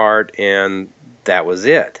into your heart, and that was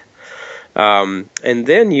it. And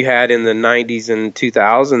then you had in the 90s and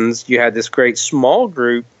 2000s, you had this great small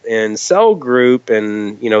group and cell group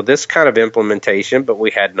and, this kind of implementation, but we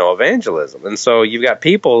had no evangelism. And so you've got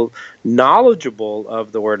people knowledgeable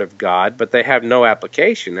of the Word of God, but they have no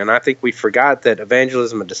application. And I think we forgot that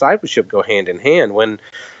evangelism and discipleship go hand in hand. When,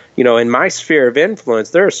 in my sphere of influence,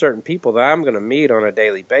 there are certain people that I'm going to meet on a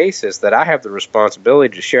daily basis that I have the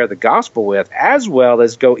responsibility to share the gospel with, as well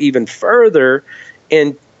as go even further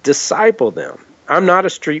and disciple them. I'm not a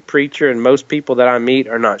street preacher, and most people that I meet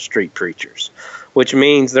are not street preachers, which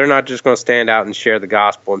means they're not just going to stand out and share the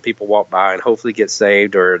gospel and people walk by and hopefully get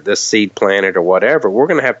saved or this seed planted or whatever. We're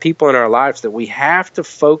going to have people in our lives that we have to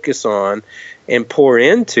focus on and pour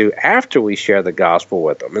into after we share the gospel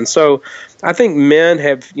with them. And so I think men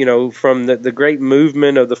have, from the great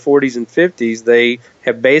movement of the 40s and 50s, they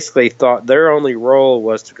have basically thought their only role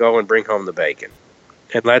was to go and bring home the bacon.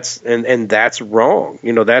 And that's wrong.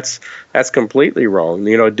 That's completely wrong.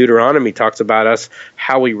 Deuteronomy talks about us,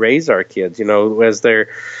 how we raise our kids.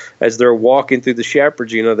 As they're walking through the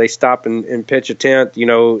shepherds, they stop and pitch a tent.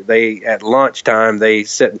 They at lunchtime they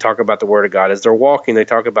sit and talk about the Word of God. As they're walking, they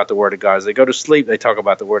talk about the Word of God. As they go to sleep, they talk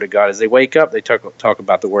about the Word of God. As they wake up, they talk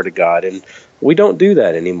about the Word of God. And we don't do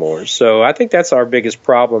that anymore. So I think that's our biggest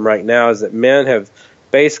problem right now, is that men have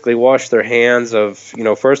basically washed their hands of,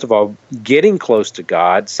 first of all, getting close to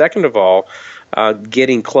God. Second of all,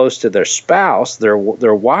 getting close to their spouse, their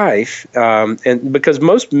wife, and because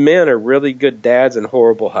most men are really good dads and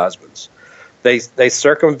horrible husbands. They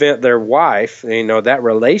circumvent their wife, that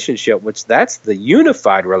relationship, which that's the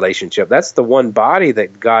unified relationship. That's the one body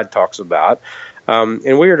that God talks about.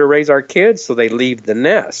 And we are to raise our kids so they leave the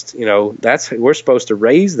nest. We're supposed to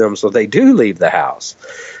raise them so they do leave the house.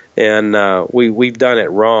 And we've done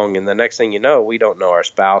it wrong. And the next thing you know, we don't know our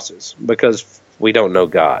spouses because we don't know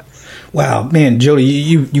God. Wow, man, Jody,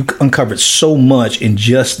 you uncovered so much in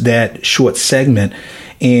just that short segment.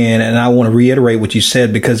 And I want to reiterate what you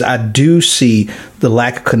said, because I do see the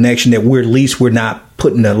lack of connection that we're not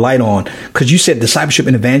putting the light on, because you said discipleship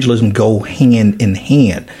and evangelism go hand in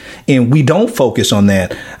hand, and we don't focus on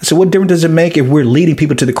that. So what difference does it make if we're leading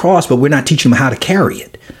people to the cross, but we're not teaching them how to carry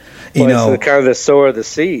it? It's kind of the sower of the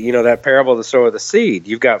seed, that parable of the sower of the seed.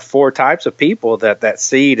 You've got 4 types of people that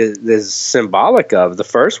seed is symbolic of. The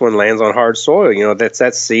first one lands on hard soil. That's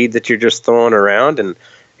that seed that you're just throwing around and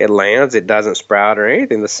it lands, it doesn't sprout or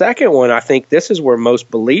anything. The second one, I think this is where most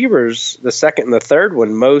believers, the second and the third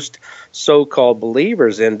one, most so-called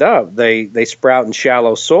believers end up. They sprout in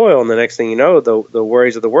shallow soil, and the next thing you know, the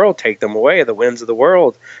worries of the world take them away, the winds of the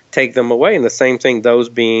world take them away, and the same thing, those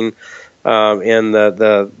being in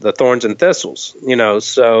the thorns and thistles,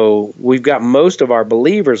 so we've got most of our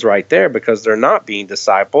believers right there because they're not being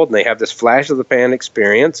discipled, and they have this flash of the pan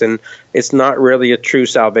experience, and it's not really a true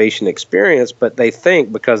salvation experience, but they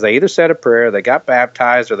think because they either said a prayer, they got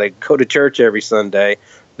baptized, or they go to church every Sunday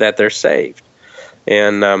that they're saved.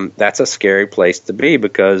 And that's a scary place to be,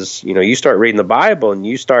 because, you start reading the Bible and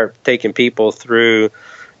you start taking people through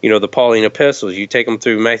the Pauline epistles, you take them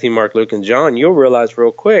through Matthew, Mark, Luke, and John, you'll realize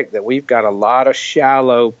real quick that we've got a lot of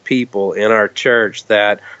shallow people in our church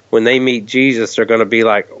that when they meet Jesus, they're going to be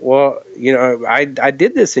like, well, I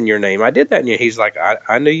did this in your name. I did that in your. He's like,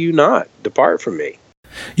 I knew you not. Depart from me.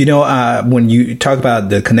 When you talk about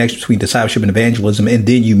the connection between discipleship and evangelism, and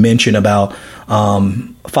then you mention about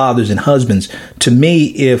fathers and husbands, to me,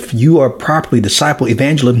 if you are properly discipled,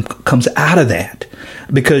 evangelism comes out of that,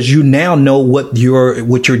 because you now know what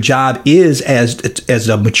your job is as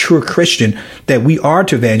a mature Christian, that we are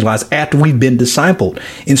to evangelize after we've been discipled.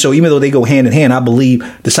 And so even though they go hand in hand, I believe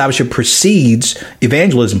discipleship precedes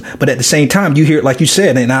evangelism. But at the same time, you hear, like you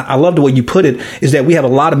said, and I love the way you put it, is that we have a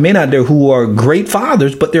lot of men out there who are great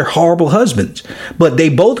fathers, but they're horrible husbands. But they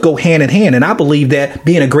both go hand in hand. And I believe that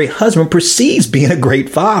being a great husband precedes being a great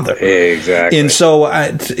father. Exactly. And so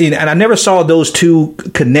I never saw those two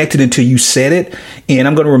connected until you said it. And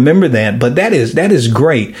I'm going to remember that. But that is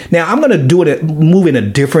great. Now, I'm going to move in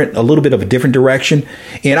a little bit of a different direction.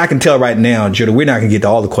 And I can tell right now, Judah, we're not going to get to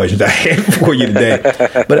all the questions I had for you today.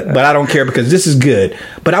 but I don't care, because this is good.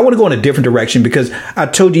 But I want to go in a different direction, because I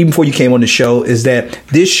told you even before you came on the show is that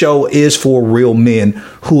this show is for real men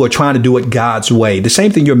who are trying to do it God's way. The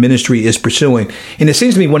same thing your ministry is pursuing. And it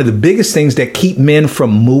seems to me one of the biggest things that keep men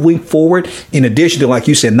from moving forward, in addition to, like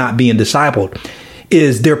you said, not being discipled,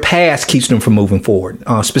 is their past keeps them from moving forward.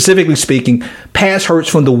 Specifically speaking, past hurts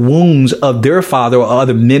from the wounds of their father or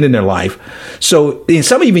other men in their life. So, and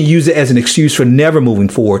some even use it as an excuse for never moving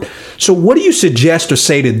forward. So what do you suggest or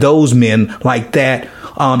say to those men like that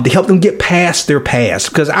to help them get past their past?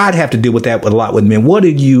 Because I'd have to deal with that a lot with men. What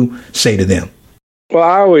did you say to them? Well,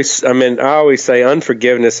 I always say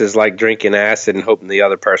unforgiveness is like drinking acid and hoping the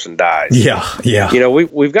other person dies. Yeah.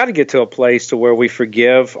 We've got to get to a place to where we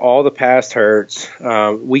forgive all the past hurts.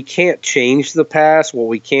 We can't change the past. What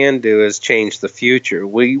we can do is change the future.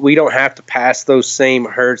 We don't have to pass those same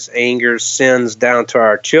hurts, angers, sins down to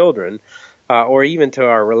our children or even to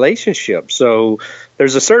our relationship. So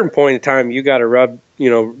there's a certain point in time you got to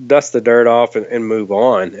dust the dirt off and move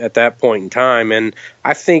on at that point in time. And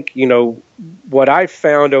I think, what I've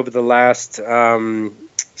found over the last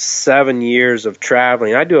 7 years of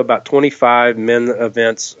traveling, I do about 25 men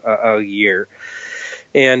events a year.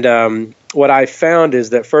 And what I found is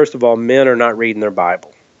that, first of all, men are not reading their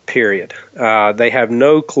Bible, period. They have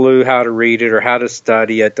no clue how to read it or how to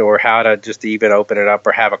study it or how to just even open it up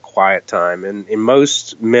or have a quiet time. And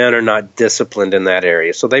most men are not disciplined in that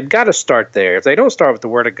area. So they've got to start there. If they don't start with the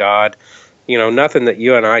Word of God, nothing that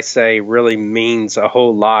you and I say really means a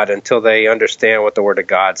whole lot until they understand what the Word of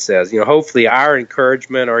God says. Hopefully our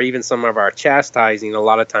encouragement or even some of our chastising a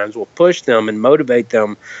lot of times will push them and motivate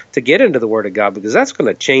them to get into the Word of God, because that's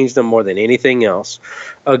going to change them more than anything else.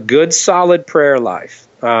 A good, solid prayer life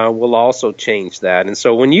will also change that. And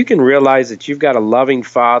so when you can realize that you've got a loving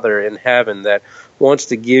Father in heaven that wants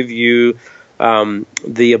to give you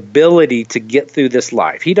the ability to get through this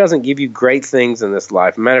life. He doesn't give you great things in this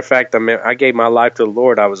life. Matter of fact, I gave my life to the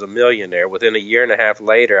Lord. I was a millionaire. Within a year and a half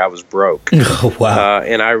later, I was broke. Oh, wow.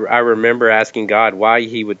 And I remember asking God why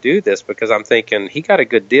he would do this, because I'm thinking he got a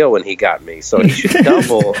good deal when he got me, so he should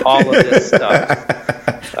double all of this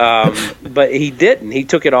stuff. But he didn't. He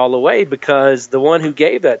took it all away, because the one who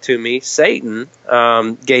gave that to me, Satan,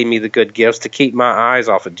 gave me the good gifts to keep my eyes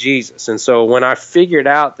off of Jesus. And so when I figured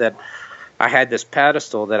out that I had this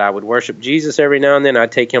pedestal that I would worship Jesus every now and then,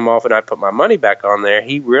 I'd take him off and I'd put my money back on there,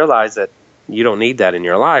 he realized that you don't need that in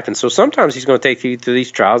your life. And so sometimes he's going to take you through these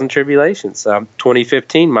trials and tribulations.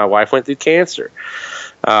 2015, my wife went through cancer.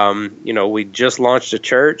 We just launched a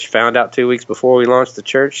church, found out 2 weeks before we launched the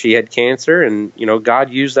church she had cancer, and, God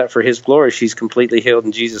used that for his glory. She's completely healed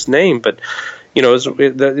in Jesus' name. But,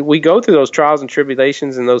 we go through those trials and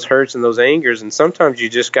tribulations and those hurts and those angers, and sometimes you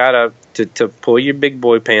just got to pull your big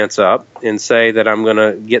boy pants up and say that I'm going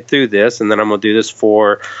to get through this, and then I'm going to do this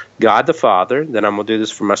for God the Father, then I'm going to do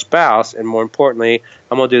this for my spouse, and more importantly,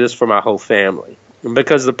 I'm going to do this for my whole family.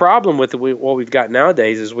 Because the problem with what we've got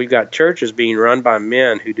nowadays is we've got churches being run by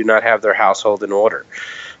men who do not have their household in order.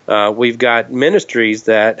 We've got ministries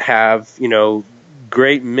that have,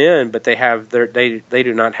 great men, but they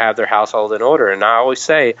do not have their household in order. And I always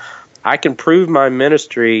say, I can prove my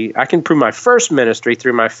first ministry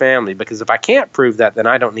through my family, because if I can't prove that, then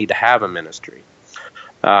I don't need to have a ministry.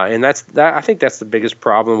 And I think that's the biggest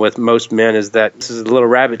problem with most men, is that this is a little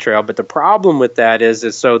rabbit trail, but the problem with that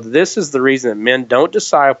is so this is the reason that men don't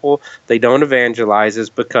disciple, they don't evangelize,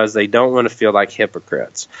 is because they don't want to feel like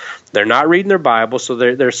hypocrites. They're not reading their Bible, so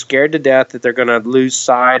they're scared to death that they're going to lose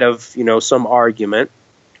sight of, some argument.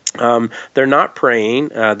 They're not praying.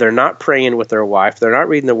 They're not praying with their wife. They're not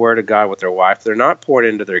reading the Word of God with their wife. They're not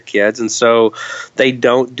pouring into their kids, and so they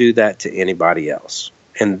don't do that to anybody else.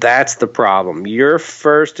 And that's the problem. Your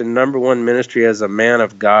first and number one ministry as a man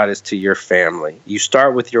of God is to your family. You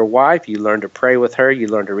start with your wife. You learn to pray with her. You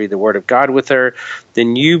learn to read the Word of God with her.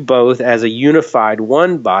 Then you both, as a unified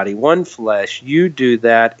one body, one flesh, you do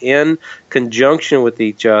that in conjunction with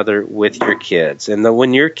each other with your kids. And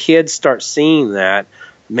when your kids start seeing that,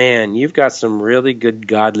 man, you've got some really good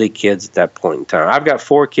godly kids at that point in time. I've got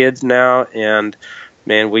 4 kids now, and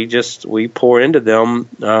man, we pour into them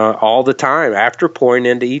all the time after pouring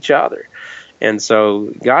into each other. And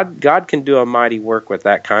so God can do a mighty work with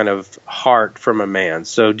that kind of heart from a man.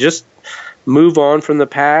 So just move on from the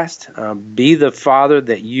past. Be the father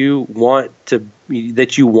that you wanted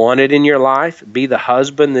in your life. Be the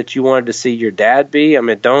husband that you wanted to see your dad be. I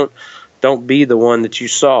mean, don't be the one that you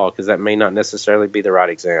saw, because that may not necessarily be the right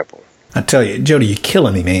example. I tell you, Jody, you're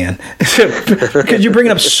killing me, man. Because you're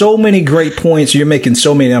bringing up so many great points. You're making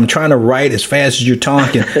so many. I'm trying to write as fast as you're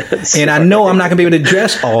talking. And I know I'm not going to be able to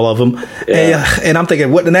address all of them. Yeah. And I'm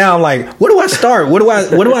thinking, what do I start? What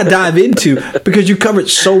do I dive into? Because you covered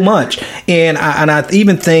so much. And I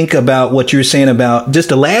even think about what you're saying about just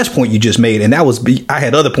the last point you just made. And I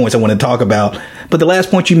had other points I want to talk about. But the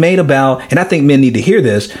last point you made about, and I think men need to hear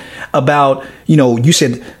this, about, you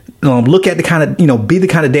said, look at the kind of, be the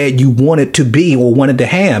kind of dad you wanted to be or wanted to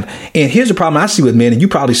have. And here's the problem I see with men, and you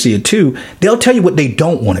probably see it too. They'll tell you what they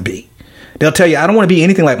don't want to be. They'll tell you, I don't want to be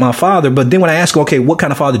anything like my father. But then when I ask them, okay, what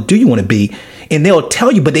kind of father do you want to be? And they'll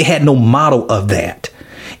tell you, but they had no model of that.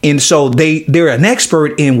 And so they're an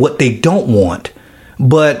expert in what they don't want,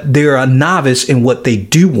 but they're a novice in what they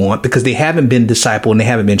do want, because they haven't been discipled and they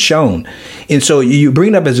haven't been shown. And so you bring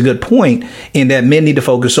it up as a good point, in that men need to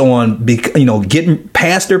focus on, getting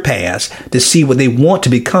past their past to see what they want to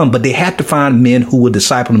become, but they have to find men who will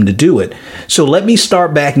disciple them to do it. So let me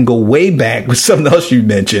start back and go way back with something else you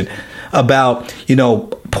mentioned about,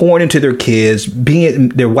 pouring into their kids, being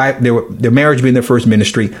their wife, their marriage being their first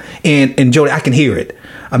ministry. And Jody, I can hear it.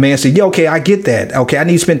 A man said, yeah, okay, I get that. Okay, I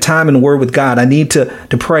need to spend time in the Word with God. I need to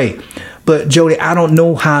pray. But Jody, I don't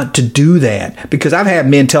know how to do that, because I've had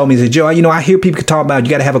men tell me, that, Joe, I hear people talk about you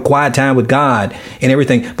got to have a quiet time with God and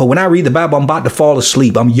everything. But when I read the Bible, I'm about to fall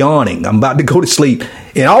asleep. I'm yawning. I'm about to go to sleep.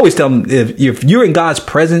 And I always tell them, if you're in God's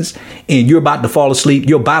presence and you're about to fall asleep,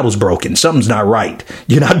 your Bible's broken. Something's not right.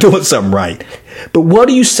 You're not doing something right. But what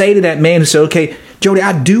do you say to that man who said, okay, Jody,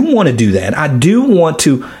 I do want to do that. I do want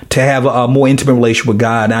to have a more intimate relationship with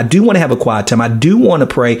God. And I do want to have a quiet time. I do want to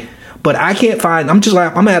pray. but I can't find,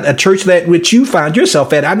 I'm at a church that which you find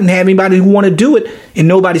yourself at. I didn't have anybody who want to do it, and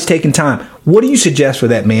nobody's taking time. What do you suggest for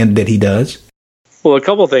that man that he does? Well, a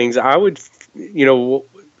couple of things. I would,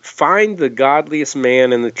 find the godliest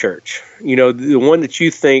man in the church. The one that you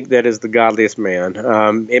think that is the godliest man.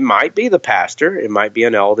 It might be the pastor. It might be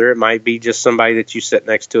an elder. It might be just somebody that you sit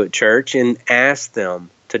next to at church, and ask them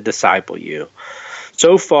to disciple you.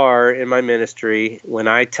 So far in my ministry, when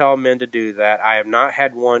I tell men to do that, I have not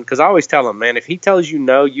had one, because I always tell them, man, if he tells you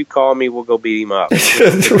no, you call me, we'll go beat him up.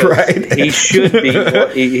 Right. He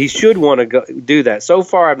should want to go do that. So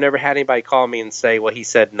far, I've never had anybody call me and say, well, he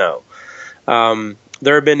said no.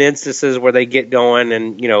 There have been instances where they get going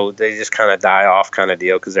and, they just kind of die off kind of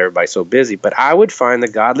deal because everybody's so busy. But I would find the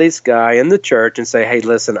godliest guy in the church and say, hey,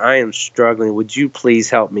 listen, I am struggling. Would you please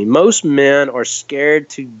help me? Most men are scared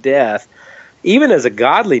to death, even as a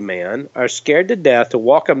godly man, are scared to death to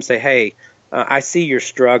walk up and say, hey, I see you're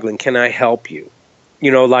struggling. Can I help you?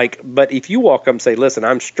 But if you walk up and say, listen,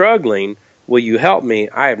 I'm struggling. Will you help me?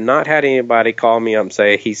 I have not had anybody call me up and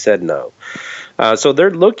say, he said no. So they're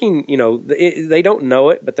looking, they don't know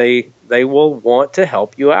it, but they will want to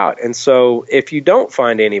help you out. And so if you don't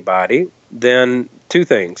find anybody, then two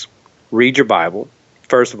things. Read your Bible,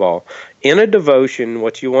 first of all. In a devotion,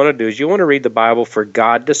 what you want to do is you want to read the Bible for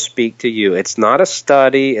God to speak to you. It's not a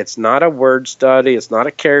study. It's not a word study. It's not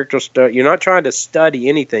a character study. You're not trying to study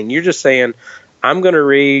anything. You're just saying, I'm going to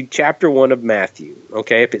read chapter 1 of Matthew.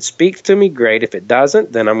 Okay, if it speaks to me, great. If it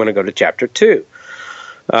doesn't, then I'm going to go to chapter 2.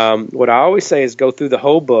 What I always say is go through the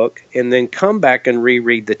whole book and then come back and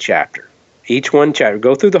reread the chapter. Each one chapter.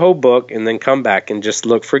 Go through the whole book and then come back and just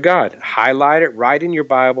look for God. Highlight it, write in your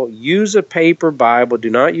Bible. Use a paper Bible. Do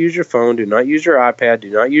not use your phone. Do not use your iPad. Do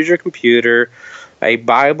not use your computer. A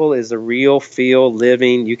Bible is a real, feel,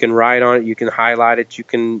 living. You can write on it. You can highlight it. You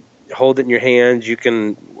can hold it in your hands. You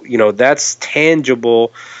can, that's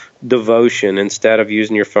tangible devotion instead of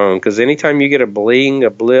using your phone, because anytime you get a bling,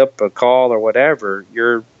 a blip, a call, or whatever,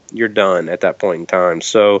 you're done at that point in time.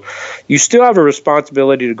 So you still have a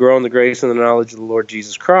responsibility to grow in the grace and the knowledge of the Lord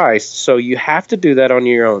Jesus Christ. So you have to do that on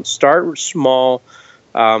your own. Start small.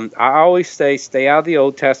 I always say stay out of the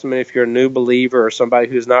Old Testament if you're a new believer or somebody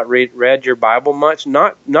who's not read your Bible much,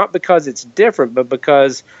 not because it's different, but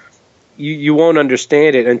because you won't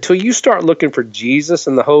understand it until you start looking for Jesus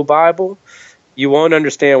in the whole Bible. You won't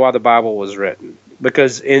understand why the Bible was written,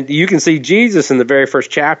 because you can see Jesus in the very first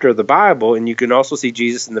chapter of the Bible, and you can also see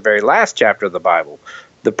Jesus in the very last chapter of the Bible.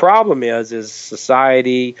 The problem is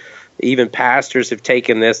society, even pastors have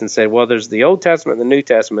taken this and said, well, there's the Old Testament and the New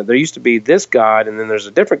Testament. There used to be this God, and then there's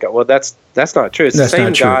a different God. Well, that's not true. It's the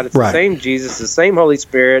same God. It's the same Jesus, the same Holy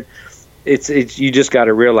Spirit. It's you just got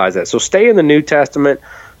to realize that. So stay in the New Testament.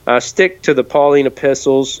 Stick to the Pauline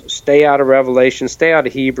epistles, stay out of Revelation, stay out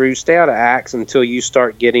of Hebrews, stay out of Acts until you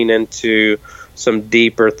start getting into some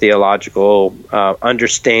deeper theological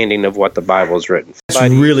understanding of what the Bible is written.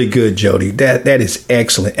 That's really good, Jody. That is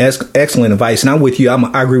excellent. Excellent advice. And I'm with you.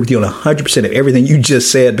 I agree with you on 100% of everything you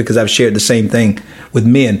just said, because I've shared the same thing with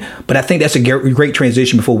men. But I think that's a great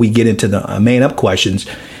transition before we get into the man up questions.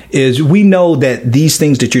 Is we know that these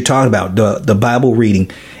things that you're talking about, the Bible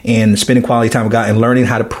reading and spending quality time with God and learning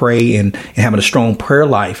how to pray and having a strong prayer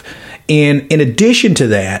life. And in addition to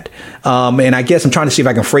that, and I guess I'm trying to see if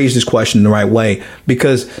I can phrase this question in the right way,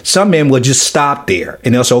 because some men will just stop there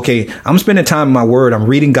and they'll say, okay, I'm spending time in my word. I'm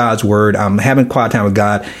reading God's word. I'm having quiet time with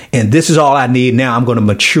God. And this is all I need. Now I'm going to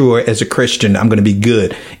mature as a Christian. I'm going to be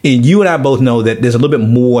good. And you and I both know that there's a little bit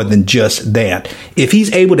more than just that. If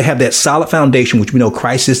he's able to have that solid foundation, which we know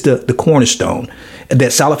Christ is the cornerstone,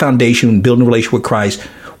 that solid foundation, building a relationship with Christ,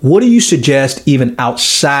 what do you suggest even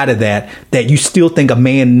outside of that you still think a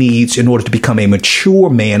man needs in order to become a mature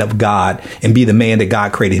man of God and be the man that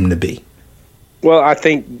God created him to be? Well, I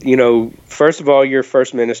think, first of all, your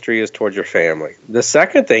first ministry is towards your family. The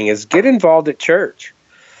second thing is get involved at church.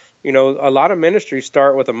 A lot of ministries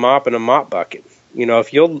start with a mop and a mop bucket.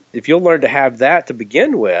 If you'll learn to have that to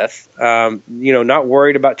begin with, not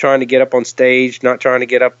worried about trying to get up on stage, not trying to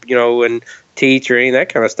get up, and teach or any of that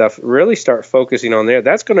kind of stuff, really start focusing on there.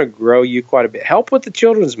 That's going to grow you quite a bit. Help with the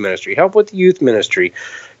children's ministry, help with the youth ministry,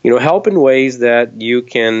 help in ways that you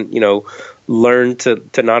can, learn to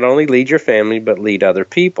not only lead your family, but lead other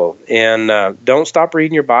people. And don't stop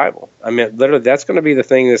reading your Bible. I mean, literally, that's going to be the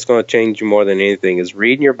thing that's going to change you more than anything, is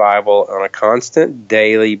reading your Bible on a constant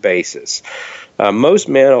daily basis. Most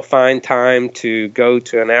men will find time to go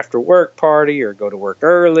to an after-work party or go to work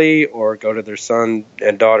early or go to their son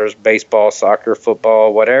and daughter's baseball, soccer,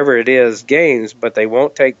 football, whatever it is, games, but they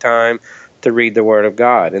won't take time to read the Word of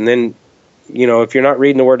God. And then, if you're not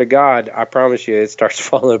reading the Word of God, I promise you it starts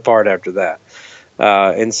falling apart after that.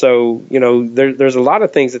 And so, there's a lot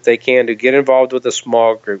of things that they can do. Get involved with a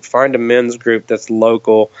small group. Find a men's group that's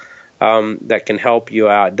local that can help you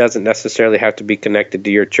out. It doesn't necessarily have to be connected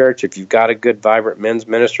to your church. If you've got a good, vibrant men's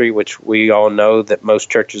ministry, which we all know that most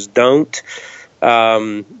churches don't,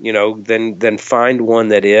 then find one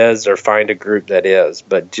that is, or find a group that is.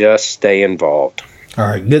 But just stay involved. All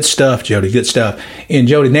right. Good stuff, Jody. Good stuff. And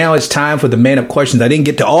Jody, now it's time for the man up questions. I didn't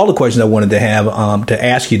get to all the questions I wanted to have to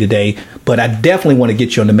ask you today, but I definitely want to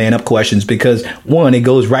get you on the man up questions because, one, it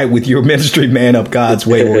goes right with your ministry, Man Up God's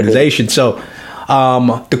Way organization. So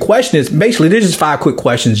the question is, basically, there's just 5 quick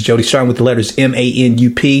questions, Jody, starting with the letters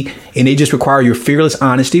MANUP, and they just require your fearless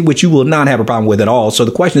honesty, which you will not have a problem with at all. So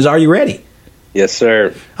the question is, are you ready? Yes,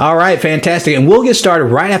 sir. All right. Fantastic. And we'll get started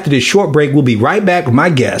right after this short break. We'll be right back with my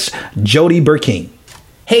guest, Jody Burkeen.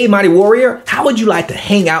 Hey, Mighty Warrior, how would you like to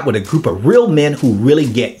hang out with a group of real men who really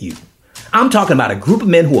get you? I'm talking about a group of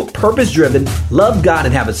men who are purpose-driven, love God,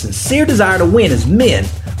 and have a sincere desire to win as men,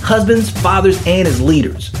 husbands, fathers, and as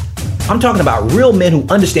leaders. I'm talking about real men who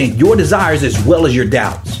understand your desires as well as your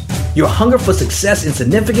doubts, your hunger for success and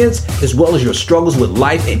significance, as well as your struggles with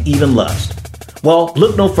life and even lust. Well,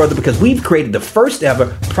 look no further because we've created the first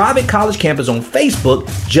ever private college campus on Facebook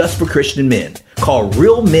just for Christian men called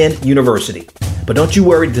Real Men University. But don't you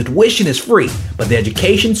worry, the tuition is free, but the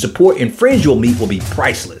education, support, and friends you'll meet will be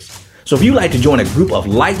priceless. So if you'd like to join a group of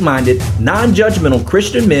like-minded, non-judgmental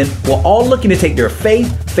Christian men who are all looking to take their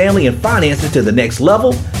faith, family, and finances to the next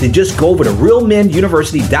level, then just go over to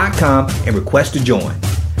realmenuniversity.com and request to join.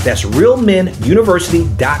 That's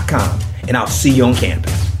realmenuniversity.com, and I'll see you on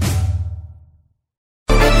campus.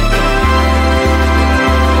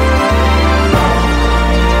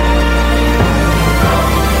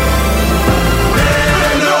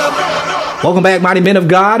 Welcome back, Mighty Men of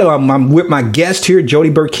God. I'm with my guest here, Jody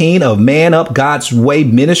Burkeen of Man Up God's Way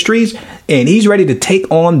Ministries, and he's ready to take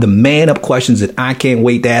on the man up questions that I can't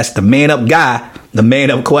wait to ask the man up guy, the man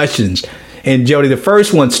up questions. And Jody, the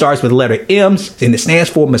first one starts with the letter M, and it stands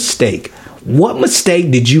for mistake. What mistake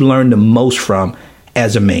did you learn the most from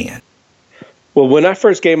as a man? Well, when I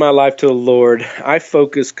first gave my life to the Lord, I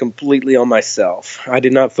focused completely on myself. I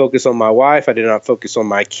did not focus on my wife. I did not focus on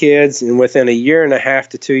my kids. And within 1.5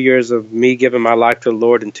 to 2 years of me giving my life to the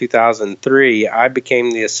Lord in 2003, I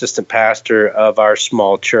became the assistant pastor of our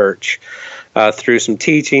small church through some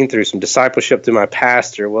teaching, through some discipleship through my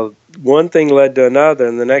pastor. Well, one thing led to another,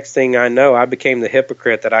 and the next thing I know, I became the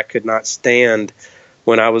hypocrite that I could not stand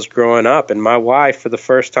when I was growing up. And my wife, for the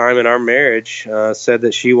first time in our marriage, said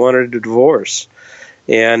that she wanted a divorce.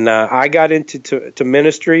 And I got into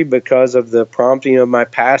ministry because of the prompting of my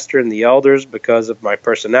pastor and the elders, because of my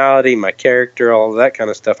personality, my character, all of that kind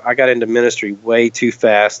of stuff. I got into ministry way too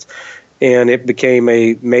fast, and it became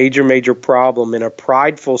a major, major problem and a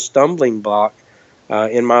prideful stumbling block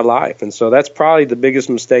in my life. And so that's probably the biggest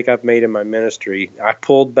mistake I've made in my ministry. I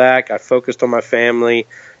pulled back, I focused on my family,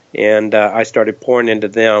 and I started pouring into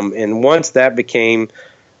them. And once that became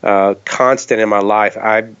constant in my life,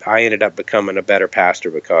 I ended up becoming a better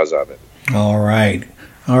pastor because of it. All right.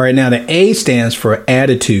 Now, the A stands for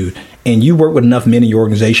attitude. And you work with enough men in your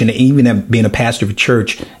organization, and even being a pastor of a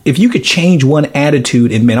church. If you could change one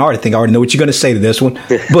attitude in men, I already know what you're going to say to this one.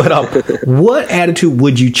 But what attitude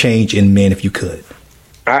would you change in men if you could?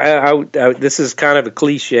 This is kind of a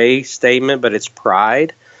cliche statement, but it's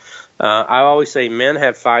pride. I always say men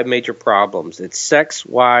have 5 major problems. It's sex,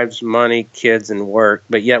 wives, money, kids, and work.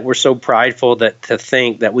 But yet we're so prideful to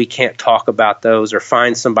think that we can't talk about those or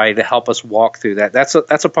find somebody to help us walk through that.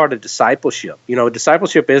 That's a part of discipleship.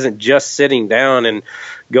 Discipleship isn't just sitting down and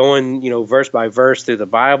going, verse by verse through the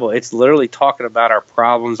Bible. It's literally talking about our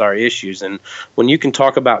problems, our issues. And when you can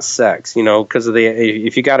talk about sex, because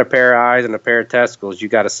if you got a pair of eyes and a pair of testicles, you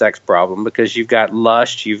got a sex problem, because you've got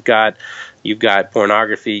lust, you've got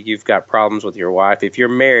pornography, you've got problems with your wife. If you're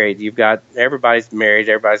married, everybody's married,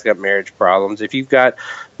 everybody's got marriage problems. If you've got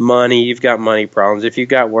money, you've got money problems. If you've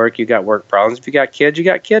got work, you got work problems. If you got kids, you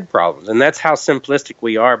got kid problems. And that's how simplistic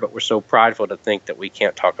we are, but we're so prideful to think that we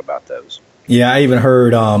can't talk about those. Yeah, I even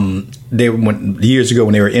heard years ago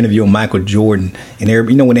when they were interviewing Michael Jordan,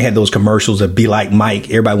 and when they had those commercials of Be Like Mike,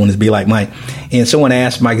 everybody wanted to be like Mike. And someone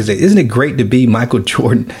asked Mike, and said, "Isn't it great to be Michael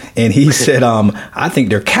Jordan?" And he said, "I think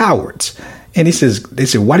they're cowards." And they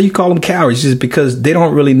said, "Why do you call them cowards?" He says, "Because they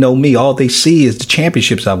don't really know me. All they see is the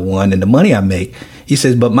championships I've won and the money I make." He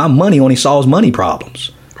says, "But my money only solves money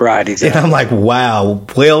problems." Right, exactly. And I'm like, wow,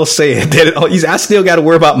 well said. I still got to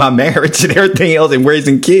worry about my marriage and everything else and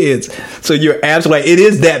raising kids. So you're absolutely right. It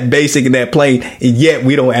is that basic and that plain, and yet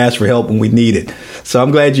we don't ask for help when we need it. So I'm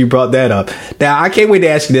glad you brought that up. Now, I can't wait to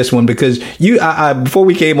ask you this one because before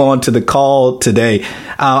we came on to the call today,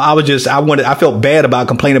 I felt bad about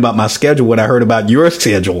complaining about my schedule when I heard about your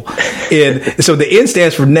schedule. And so the N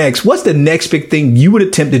stands for next. What's the next big thing you would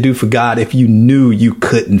attempt to do for God if you knew you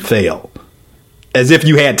couldn't fail? As if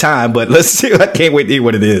you had time, but let's see. I can't wait to hear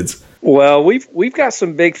what it is. Well, we've got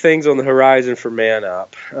some big things on the horizon for Man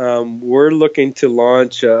Up. We're looking to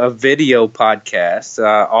launch a video podcast,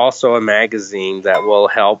 also a magazine that will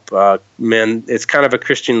help men. It's kind of a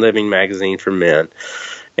Christian living magazine for men.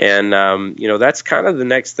 And, that's kind of the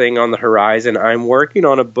next thing on the horizon. I'm working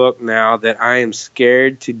on a book now that I am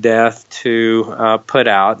scared to death to put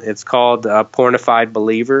out. It's called Pornified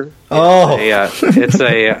Believer. It's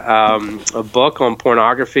a book on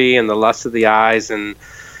pornography and the lust of the eyes. And,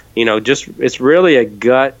 it's really a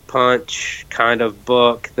gut punch kind of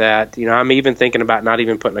book that, I'm even thinking about not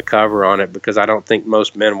even putting a cover on it because I don't think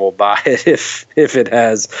most men will buy it if it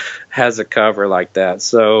has a cover like that.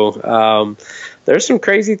 So, there's some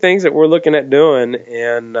crazy things that we're looking at doing,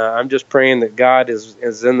 and I'm just praying that God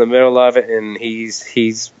is in the middle of it, and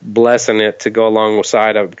He's blessing it to go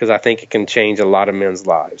alongside of it because I think it can change a lot of men's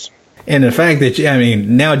lives. And the fact that,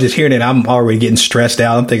 now just hearing it, I'm already getting stressed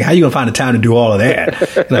out. I'm thinking, how are you going to find the time to do all of that?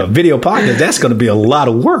 Video podcast, that's going to be a lot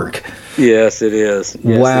of work. Yes, it is.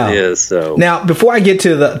 Yes, wow. It is. So now, before I get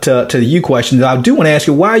to the you questions, I do want to ask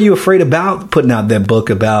you, why are you afraid about putting out that book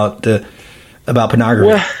about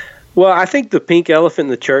pornography? Well, I think the pink elephant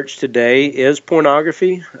in the church today is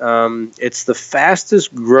pornography. It's the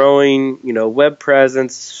fastest growing, web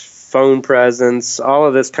presence, phone presence, all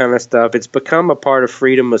of this kind of stuff. It's become a part of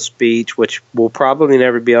freedom of speech, which we'll probably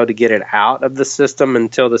never be able to get it out of the system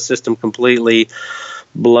until the system completely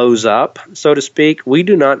blows up, so to speak. We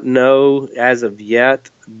do not know as of yet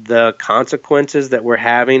the consequences that we're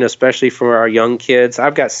having, especially for our young kids.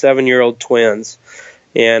 I've got 7-year-old twins.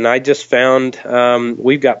 And I just found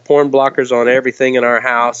we've got porn blockers on everything in our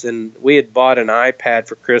house, and we had bought an iPad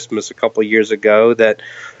for Christmas a couple of years ago that,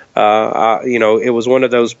 it was one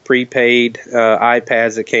of those prepaid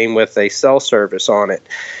iPads that came with a cell service on it,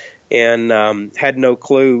 and had no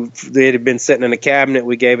clue. It had been sitting in a cabinet.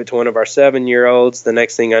 We gave it to one of our 7-year-olds. The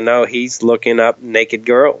next thing I know, he's looking up naked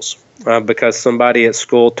girls. Because somebody at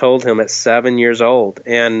school told him at 7 years old.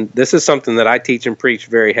 And this is something that I teach and preach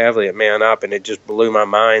very heavily at Man Up, and it just blew my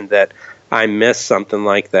mind that I missed something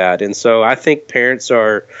like that. And so I think parents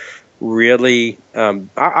are really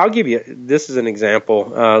I'll give you, this is an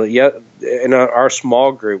example. In our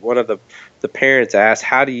small group, one of the parents asked,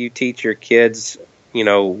 how do you teach your kids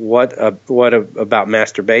what about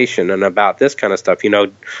masturbation and about this kind of stuff?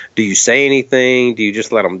 Do you say anything? Do you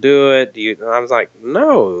just let them do it? I was like,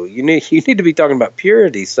 no, you need to be talking about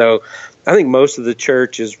purity. So I think most of the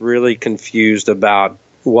church is really confused about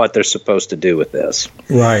what they're supposed to do with this.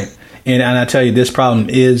 Right. And I tell you, this problem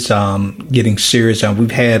is getting serious. We've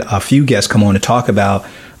had a few guests come on to talk about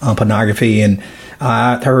pornography, and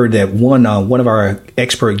I heard that one of our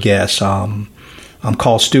expert guests,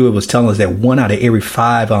 Carl Stewart, was telling us that 1 out of every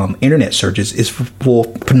 5 internet searches is for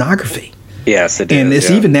pornography. Yes, it is. And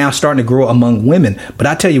it's even now starting to grow among women. But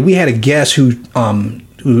I tell you, we had a guest who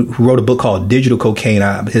wrote a book called Digital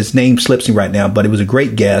Cocaine. His name slips me right now, but it was a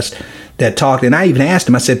great guest that talked. And I even asked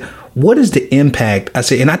him, I said, what is the impact? I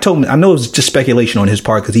said, and I told him, I know it was just speculation on his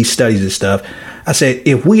part because he studies this stuff. I said,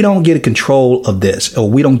 if we don't get control of this, or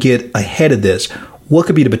we don't get ahead of this, what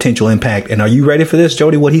could be the potential impact? And are you ready for this,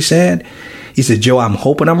 Jody, what he said? He said, Joe, I'm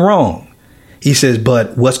hoping I'm wrong. He says,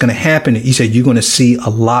 but what's going to happen? He said, you're going to see a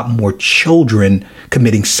lot more children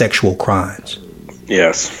committing sexual crimes.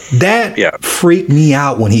 Yes. That freaked me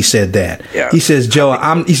out when he said that. Yeah. He says, Joe,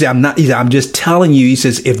 I'm just telling you, he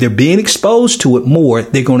says, if they're being exposed to it more,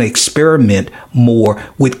 they're going to experiment more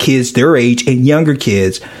with kids their age and younger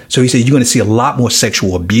kids. So he said, you're going to see a lot more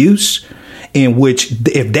sexual abuse, in which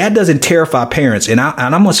if that doesn't terrify parents, and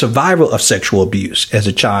I'm a survivor of sexual abuse as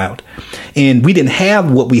a child, and we didn't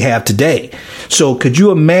have what we have today. So could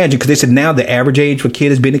you imagine, because they said now the average age for a kid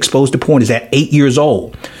has been exposed to porn is at 8 years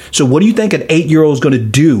old. So what do you think an 8-year-old is going to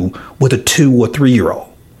do with a 2 or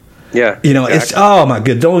 3-year-old? Yeah. Exactly. It's, oh my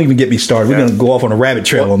good. Don't even get me started. We're going to go off on a rabbit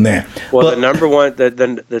trail on that. Well, the number one,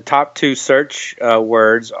 the top 2 search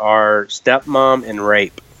words are stepmom and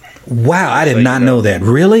rape. Wow. I did not know that.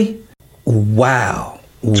 Really? Wow.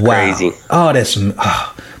 It's crazy. Oh, that's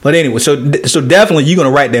But anyway, so definitely you're going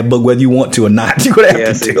to write that book whether you want to or not. You're going to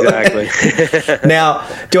have to do exactly. Now,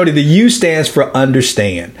 Jody, the U stands for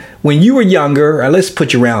understand. When you were younger, or let's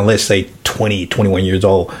put you around, let's say 20, 21 years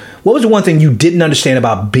old, what was the one thing you didn't understand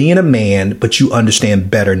about being a man, but you understand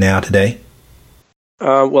better now today?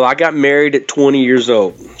 Well, I got married at 20 years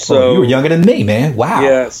old. So you were younger than me, man. Wow.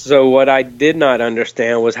 Yeah. So what I did not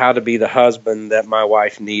understand was how to be the husband that my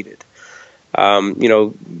wife needed.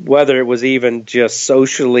 Whether it was even just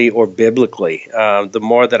socially or biblically, the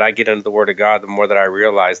more that I get into the Word of God, the more that I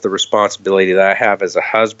realize the responsibility that I have as a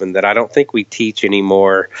husband that I don't think we teach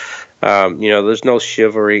anymore. There's no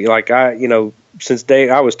chivalry. Like since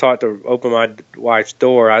I was taught to open my wife's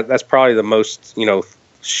door, that's probably the most,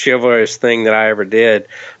 chivalrous thing that I ever did.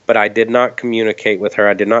 But I did not communicate with her.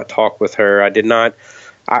 I did not talk with her.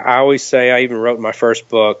 I always say, I even wrote my first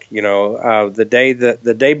book,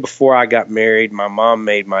 the day before I got married, my mom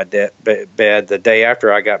made my bed. The day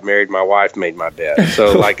after I got married, my wife made my bed.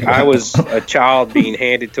 So like I was a child being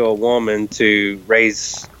handed to a woman to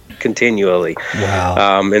raise continually.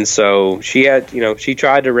 Wow. And so she had, she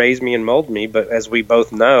tried to raise me and mold me, but as we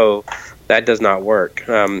both know, that does not work.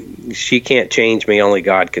 She can't change me. Only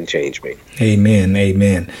God can change me. Amen.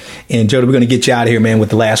 Amen. And Jody, we're going to get you out of here, man,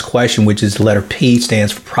 with the last question, which is the letter P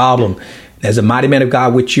stands for problem. As a mighty man of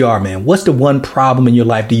God, which you are, man, what's the one problem in your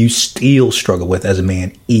life do you still struggle with as a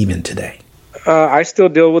man even today? I still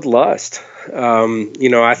deal with lust.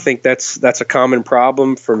 I think that's a common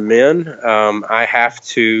problem for men. I have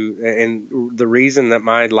to, and the reason that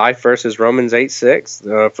my life verse is Romans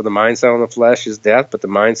 8:6, for the mindset on the flesh is death, but the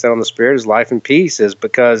mindset on the spirit is life and peace, is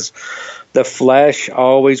because the flesh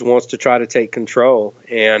always wants to try to take control,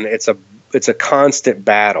 and it's a constant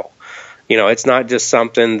battle. It's not just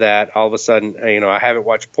something that all of a sudden, I haven't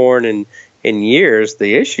watched porn in years.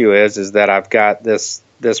 The issue is that I've got this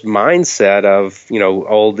mindset of,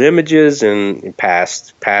 old images and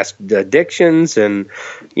past addictions and,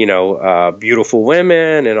 beautiful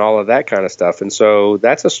women and all of that kind of stuff. And so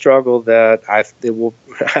that's a struggle that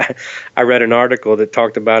I read an article that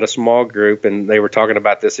talked about a small group, and they were talking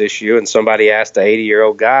about this issue, and somebody asked an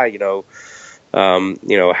 80-year-old guy,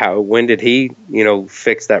 when did he,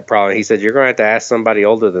 fix that problem? He said, you're going to have to ask somebody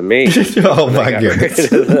older than me. Oh my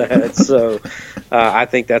goodness. So I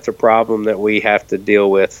think that's a problem that we have to deal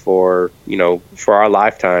with for our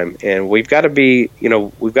lifetime. And we've got to be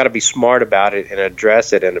smart about it and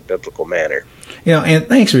address it in a biblical manner. And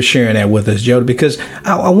thanks for sharing that with us, Jody, because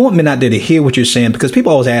I want men out there to hear what you're saying, because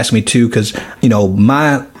people always ask me too, because,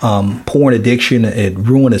 my porn addiction, it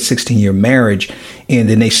ruined a 16-year marriage. And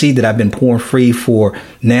then they see that I've been porn free for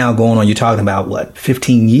now going on, you're talking about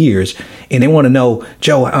 15 years. And they want to know,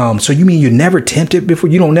 Joe, so you mean you're never tempted before?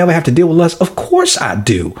 You don't never have to deal with lust? Of course I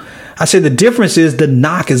do. I said the difference is the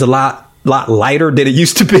knock is a lot lighter than it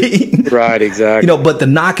used to be. Right, exactly. But the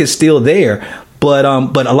knock is still there. But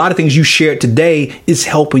a lot of things you shared today is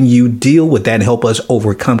helping you deal with that and help us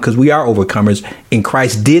overcome, because we are overcomers, and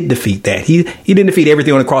Christ did defeat that. He didn't defeat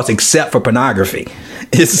everything on the cross except for pornography.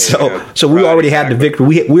 So we already had the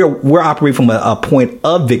victory. We're operating from a point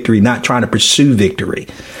of victory, not trying to pursue victory.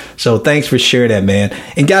 So thanks for sharing that, man.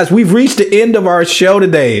 And guys, we've reached the end of our show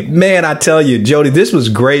today. Man, I tell you, Jody, this was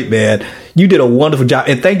great, man. You did a wonderful job.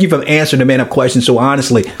 And thank you for answering the man-up questions so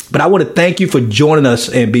honestly. But I want to thank you for joining us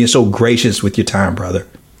and being so gracious with your time, brother.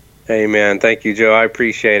 Amen. Thank you, Joe. I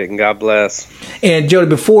appreciate it, and God bless. And Jody,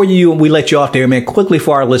 before we let you off there, man, quickly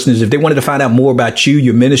for our listeners, if they wanted to find out more about you,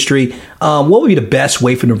 your ministry, what would be the best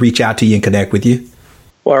way for them to reach out to you and connect with you?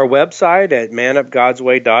 Well, our website at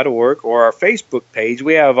manupgodsway.org or our Facebook page.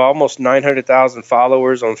 We have almost 900,000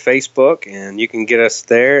 followers on Facebook, and you can get us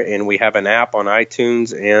there. And we have an app on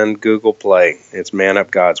iTunes and Google Play. It's Man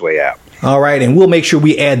Up God's Way app. All right. And we'll make sure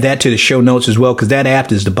we add that to the show notes as well, because that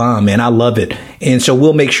app is the bomb, man. I love it. And so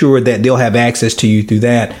we'll make sure that they'll have access to you through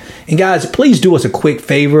that. And guys, please do us a quick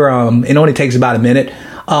favor. It only takes about a minute.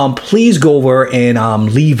 Please go over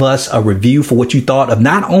and leave us a review for what you thought of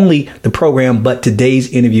not only the program, but today's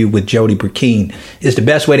interview with Jody Burkeen. It's the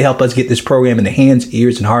best way to help us get this program in the hands,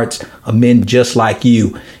 ears, and hearts of men just like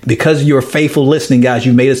you. Because of your faithful listening, guys,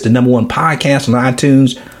 you made us the #1 podcast on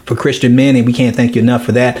iTunes for Christian men, and we can't thank you enough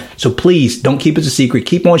for that. So please don't keep us a secret.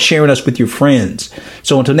 Keep on sharing us with your friends.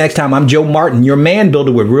 So until next time, I'm Joe Martin, your man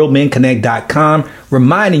builder with RealMenConnect.com,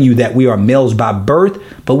 reminding you that we are males by birth,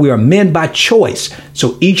 but we are men by choice.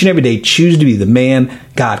 So each and every day, choose to be the man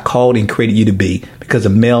God called and created you to be, because a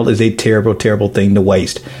male is a terrible, terrible thing to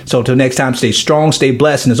waste. So until next time, stay strong, stay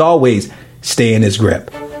blessed, and as always, stay in his grip.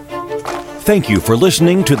 Thank you for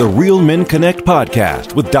listening to the Real Men Connect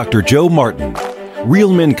podcast with Dr. Joe Martin.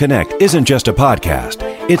 Real Men Connect isn't just a podcast,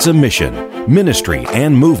 it's a mission. ministry,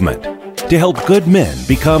 and movement to help good men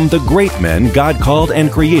become the great men God called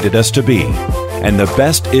and created us to be. And the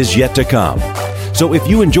best is yet to come. So if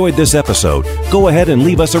you enjoyed this episode, go ahead and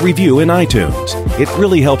leave us a review in iTunes. It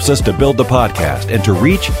really helps us to build the podcast and to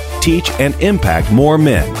reach, teach, and impact more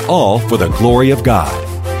men, all for the glory of God.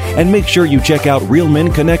 And make sure you check out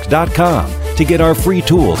realmenconnect.com to get our free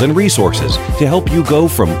tools and resources to help you go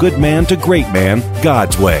from good man to great man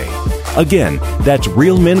God's way. Again, that's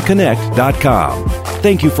realmenconnect.com.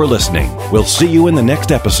 Thank you for listening. We'll see you in the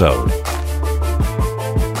next episode.